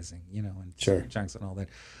 advertising, you know, and Sure. chunks and all that.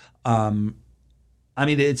 I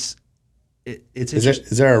mean, it's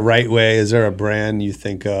Is there a right way? Is there a brand you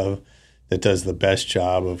think of that does the best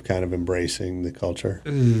job of kind of embracing the culture?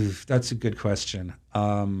 Ooh, that's a good question.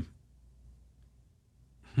 I'll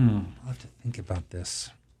have to think about this.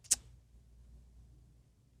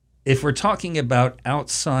 If we're talking about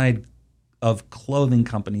outside of clothing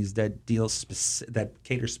companies that that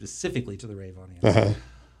cater specifically to the rave audience,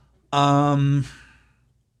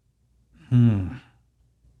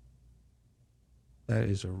 that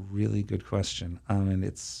is a really good question. And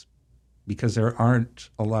it's because there aren't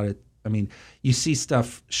a lot of. I mean, you see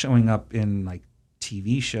stuff showing up in like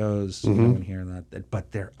TV shows, you know, and hearing that, but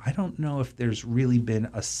I don't know if there's really been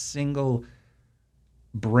a single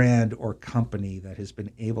brand or company that has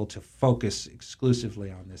been able to focus exclusively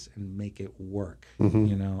on this and make it work.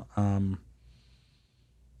 You know,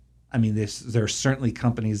 I mean, there are certainly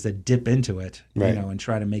companies that dip into it, Right. you know, and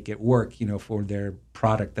try to make it work, you know, for their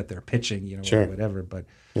product that they're pitching, you know, Sure. or whatever.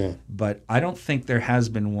 But I don't think there has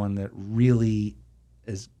been one that really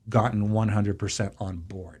has gotten 100% on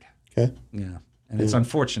board. Okay. Yeah. And it's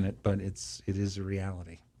unfortunate, but it is a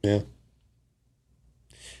reality. Yeah.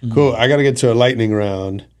 Cool. I got to get to a lightning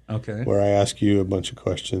round Okay. where I ask you a bunch of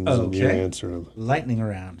questions and you Okay. answer them. Lightning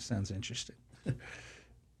round sounds interesting.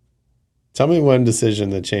 Tell me one decision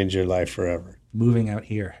that changed your life forever. Moving out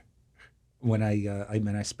here, when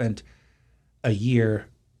I spent a year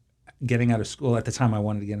getting out of school. At the time, I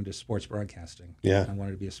wanted to get into sports broadcasting. Yeah. I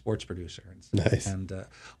wanted to be a sports producer. Nice. And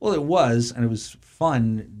well, it was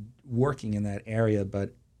fun working in that area.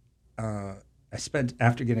 But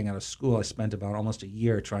after getting out of school, I spent about almost a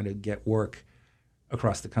year trying to get work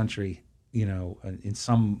across the country, you know, in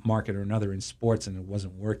some market or another in sports, and it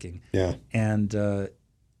wasn't working. Yeah. And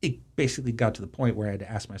it basically got to the point where I had to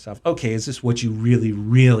ask myself, okay, is this what you really,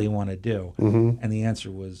 really want to do? Mm-hmm. And the answer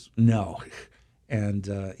was no. And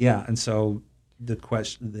and so the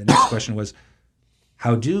next question was,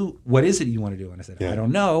 what is it you want to do? And I said, I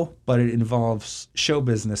don't know, but it involves show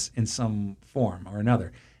business in some form or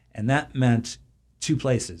another. And that meant two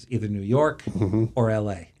places, either New York or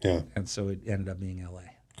LA. Yeah. And so it ended up being LA.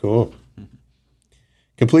 Cool.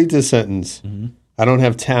 Complete this sentence. I don't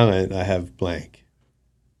have talent, I have blank.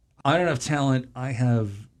 I don't have talent. I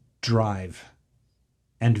have drive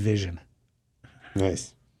and vision.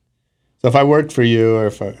 Nice. So if I worked for you, or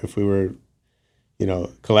if we were, you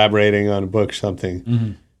know, collaborating on a book or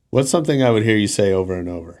something, what's something I would hear you say over and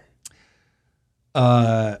over?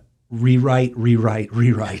 Rewrite.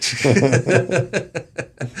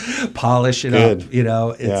 Polish it Good. up. You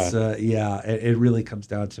know, it's it really comes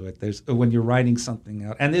down to it. There's when you're writing something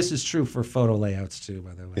out, and this is true for photo layouts too,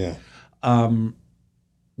 by the way. Yeah.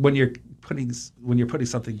 When you're putting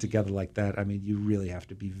something together like that, I mean, you really have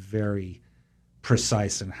to be very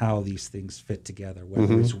precise in how these things fit together,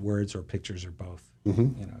 whether it's words or pictures or both.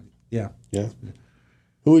 You know, yeah.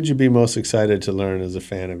 Who would you be most excited to learn as a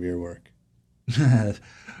fan of your work?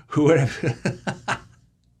 Who would have?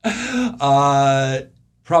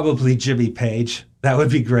 Probably Jimmy Page. That would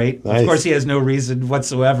be great. Nice. Of course, he has no reason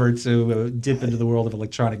whatsoever to dip into the world of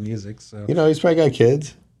electronic music. So, You know, he's probably got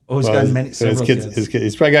kids. oh, he's got several kids.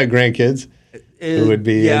 He's probably got grandkids who would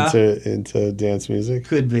be into dance music.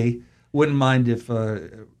 Could be. Wouldn't mind if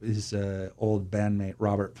his old bandmate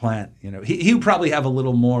Robert Plant, you know, he would probably have a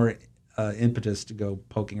little more impetus to go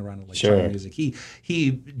poking around electronic music.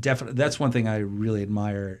 He definitely. That's one thing I really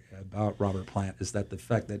admire about Robert Plant is that the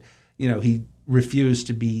fact that, you know, he refused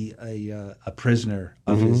to be a prisoner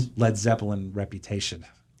of his Led Zeppelin reputation.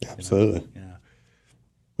 Absolutely. You know? Yeah.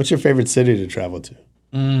 What's your favorite city to travel to?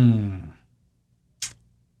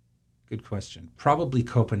 Good question. Probably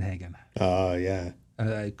Copenhagen. Oh, yeah.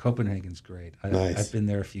 Copenhagen's great. Nice. I've been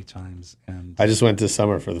there a few times, and I just went this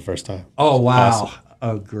summer for the first time. oh wow, Awesome.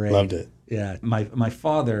 Oh great, Loved it. Yeah, my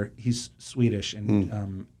father, he's Swedish,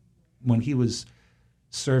 and when he was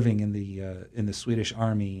serving in the Swedish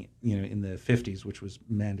army, you know, in the 50s, which was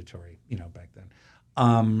mandatory, you know, back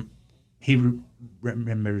then, he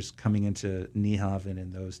remembers coming into Nyhavn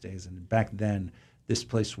in those days, and back then this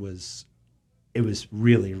place was. It was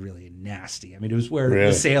really, really nasty. I mean, it was where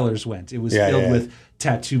the sailors went. It was filled with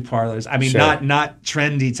tattoo parlors. I mean, not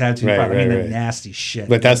trendy tattoo parlors. I mean, the nasty shit.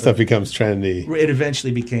 But that stuff becomes trendy. It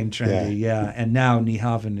eventually became trendy, yeah. And now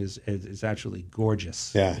Nyhavn is actually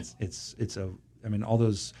gorgeous. Yeah. It's I mean, all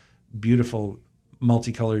those beautiful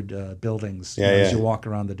multicolored buildings as you walk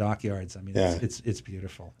around the dockyards. I mean, it's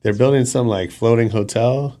beautiful. They're building some like floating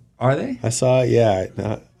hotel. Are they? I saw it. Yeah.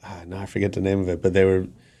 No, I forget the name of it, but there's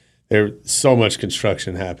so much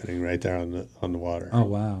construction happening right there on the water. Oh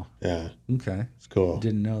wow. Yeah. Okay. It's cool.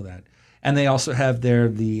 Didn't know that. And they also have there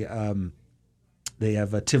they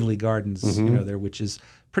have Tivoli Gardens, there, which is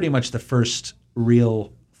pretty much the first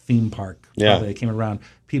real theme park. Yeah. They came around.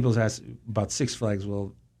 People ask about Six Flags.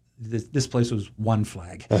 Well, this place was one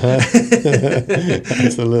flag. Absolutely.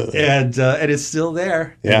 And it's still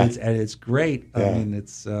there. Yeah. And it's great. Yeah. I mean,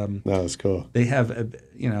 it's no, it's cool. They have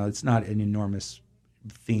it's not an enormous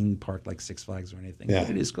theme park like Six Flags or anything. Yeah.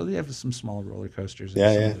 But it is cool. They have some small roller coasters and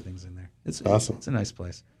some other things in there. It's awesome. It's a nice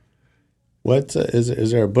place. What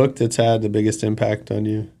is there a book that's had the biggest impact on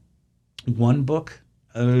you? One book?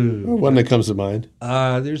 Or one that comes to mind?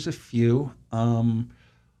 There's a few.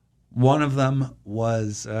 One of them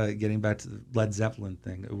was getting back to the Led Zeppelin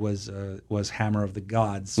thing. It was Hammer of the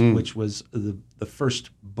Gods, which was the first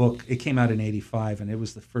book. It came out in '85, and it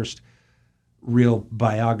was the first real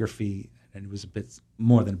biography, and it was a bit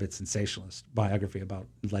more than a bit sensationalist biography about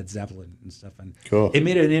Led Zeppelin and stuff. And cool. It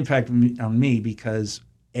made an impact on me because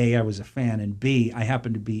A, I was a fan, and B, I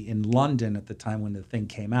happened to be in London at the time when the thing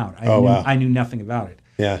came out. I knew nothing about it.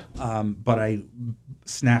 Yeah. But I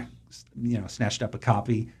snatched up a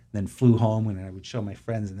copy, then flew home, and I would show my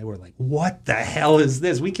friends, and they were like, "What the hell is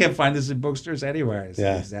this? We can't find this in bookstores anywhere." I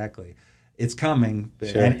said, exactly. It's coming.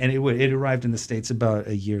 Sure. And it arrived in the States about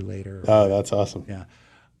a year later. Oh, that's awesome. Yeah.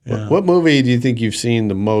 What movie do you think you've seen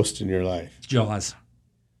the most in your life? Jaws.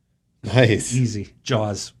 Nice. Easy.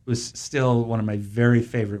 Jaws was still one of my very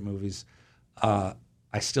favorite movies.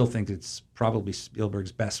 I still think it's probably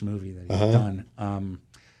Spielberg's best movie that he's done.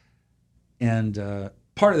 And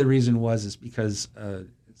part of the reason is because,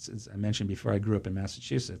 as I mentioned before, I grew up in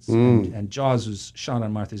Massachusetts, and Jaws was shot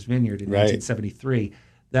on Martha's Vineyard in 1973.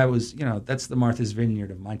 That was, that's the Martha's Vineyard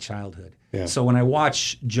of my childhood. Yeah. So when I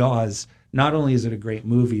watch Jaws, not only is it a great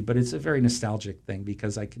movie, but it's a very nostalgic thing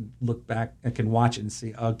because I can look back, I can watch it and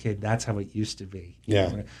see, okay, that's how it used to be.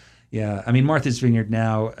 Yeah. Yeah. I mean, Martha's Vineyard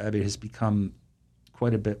now has become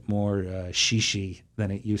quite a bit more shishi than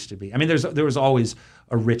it used to be. I mean, there was always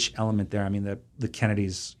a rich element there. I mean, the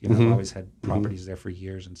Kennedys, always had properties there for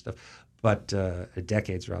years and stuff, but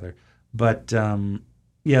decades rather. But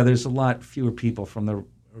there's a lot fewer people from the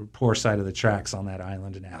poor side of the tracks on that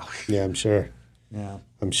island now. Yeah, I'm sure. Yeah,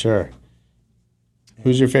 I'm sure.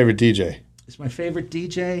 Who's your favorite DJ? Is my favorite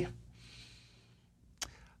DJ?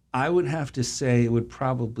 I would have to say it would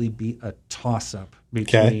probably be a toss-up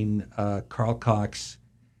between Carl Cox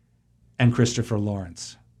and Christopher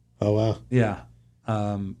Lawrence. Oh, wow. Yeah.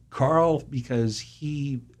 Carl, because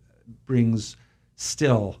he brings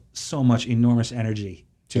still so much enormous energy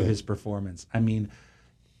to his performance. I mean,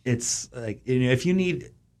 it's like, if you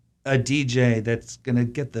need a DJ that's going to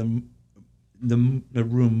get the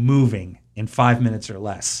room moving in 5 minutes or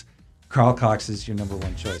less, Carl Cox is your number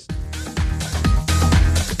one choice.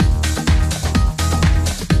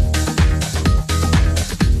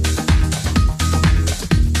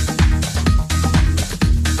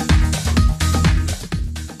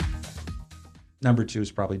 Number two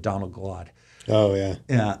is probably Donald Glaude. Oh, yeah.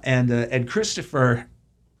 Yeah, and Christopher,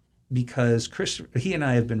 because he and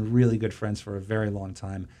I have been really good friends for a very long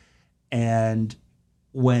time. And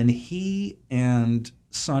when he and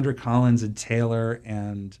Sandra Collins and Taylor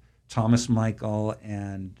and Thomas Michael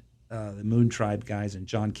and the Moon Tribe guys and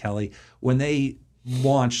John Kelly, when they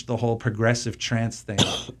launched the whole progressive trance thing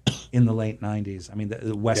in the late 90s, I mean,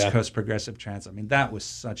 the West Coast progressive trance, I mean, that was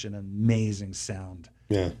such an amazing sound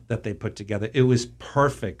that they put together. It was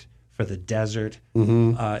perfect for the desert.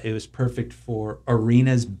 It was perfect for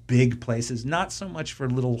arenas, big places, not so much for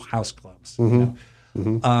little house clubs.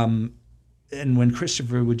 And when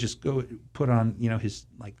Christopher would just go put on, his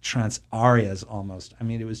like trance arias almost, I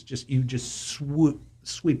mean, it was just, you just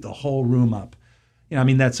sweep the whole room up. I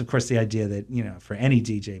mean, that's of course the idea that, for any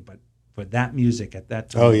DJ, but for that music at that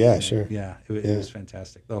time. Oh, yeah, sure. Yeah, it was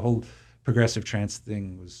fantastic. The whole progressive trance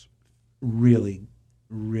thing was really,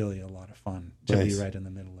 really a lot of fun to be right in the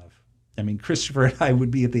middle of. I mean, Christopher and I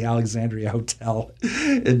would be at the Alexandria Hotel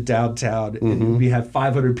in downtown, and we had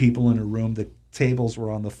 500 people in a room. The tables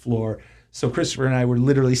were on the floor. So Christopher and I were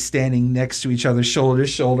literally standing next to each other, shoulder to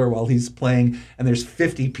shoulder, while he's playing, and there's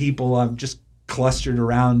 50 people just clustered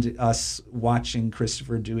around us watching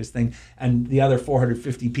Christopher do his thing, and the other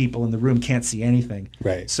 450 people in the room can't see anything.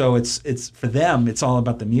 Right. So it's for them, it's all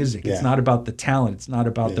about the music. It's not about the talent. It's not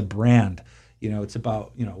about the brand. It's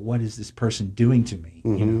about, what is this person doing to me?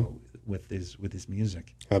 with his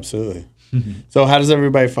music. Absolutely. So how does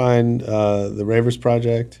everybody find the Ravers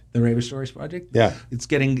Project? The Raver Stories Project? Yeah. It's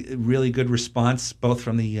getting really good response, both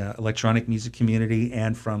from the electronic music community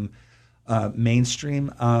and from mainstream.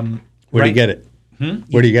 Where do you get it?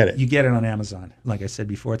 Where do you get it? You get it on Amazon. Like I said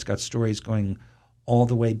before, it's got stories going all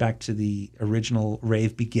the way back to the original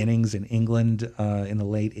rave beginnings in England in the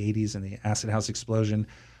late 80s and the acid house explosion,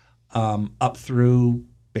 up through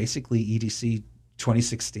basically EDC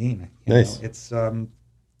 2016. Nice. It's and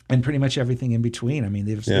pretty much everything in between. I mean,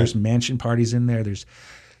 there's mansion parties in there. There's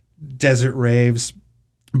desert raves.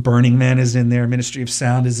 Burning Man is in there. Ministry of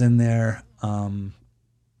Sound is in there.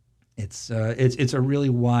 It's a really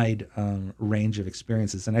wide range of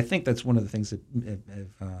experiences, and I think that's one of the things that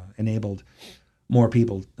have enabled more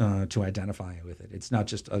people to identify with it. It's not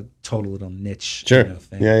just a total little niche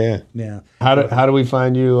thing. Yeah. How do we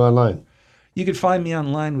find you online? You can find me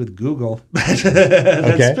online with Google. That's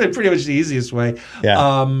pretty much the easiest way.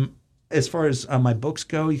 Yeah. As far as my books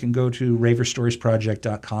go, you can go to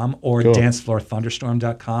raverstoriesproject.com or Cool.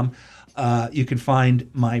 dancefloorthunderstorm.com. You can find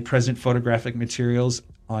my present photographic materials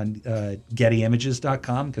on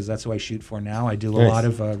gettyimages.com, because that's who I shoot for now. I do a lot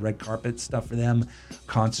of red carpet stuff for them,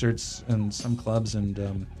 concerts and some clubs,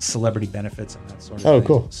 and celebrity benefits and that sort of thing. Oh,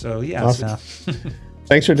 cool. So, yeah. Awesome.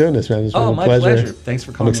 Thanks for doing this, man. It's been a my pleasure. Thanks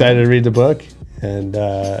for I'm calling. excited to read the book, and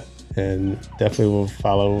definitely will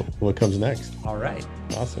follow what comes next. All right.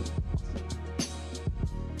 Awesome.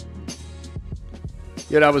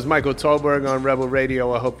 Yeah, that was Michael Tolberg on Rebel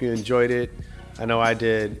Radio. I hope you enjoyed it. I know I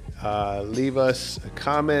did. Leave us a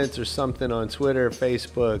comment or something on Twitter,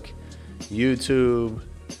 Facebook, YouTube,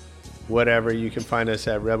 whatever. You can find us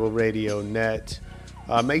at Rebel Radio Net.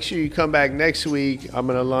 Make sure you come back next week. I'm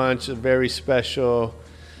going to launch a very special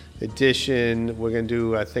edition. We're going to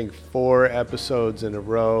do, I think, 4 episodes in a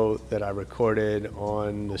row that I recorded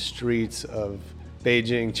on the streets of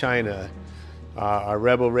Beijing, China. Our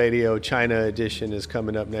Rebel Radio China edition is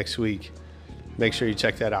coming up next week. Make sure you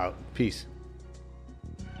check that out. Peace.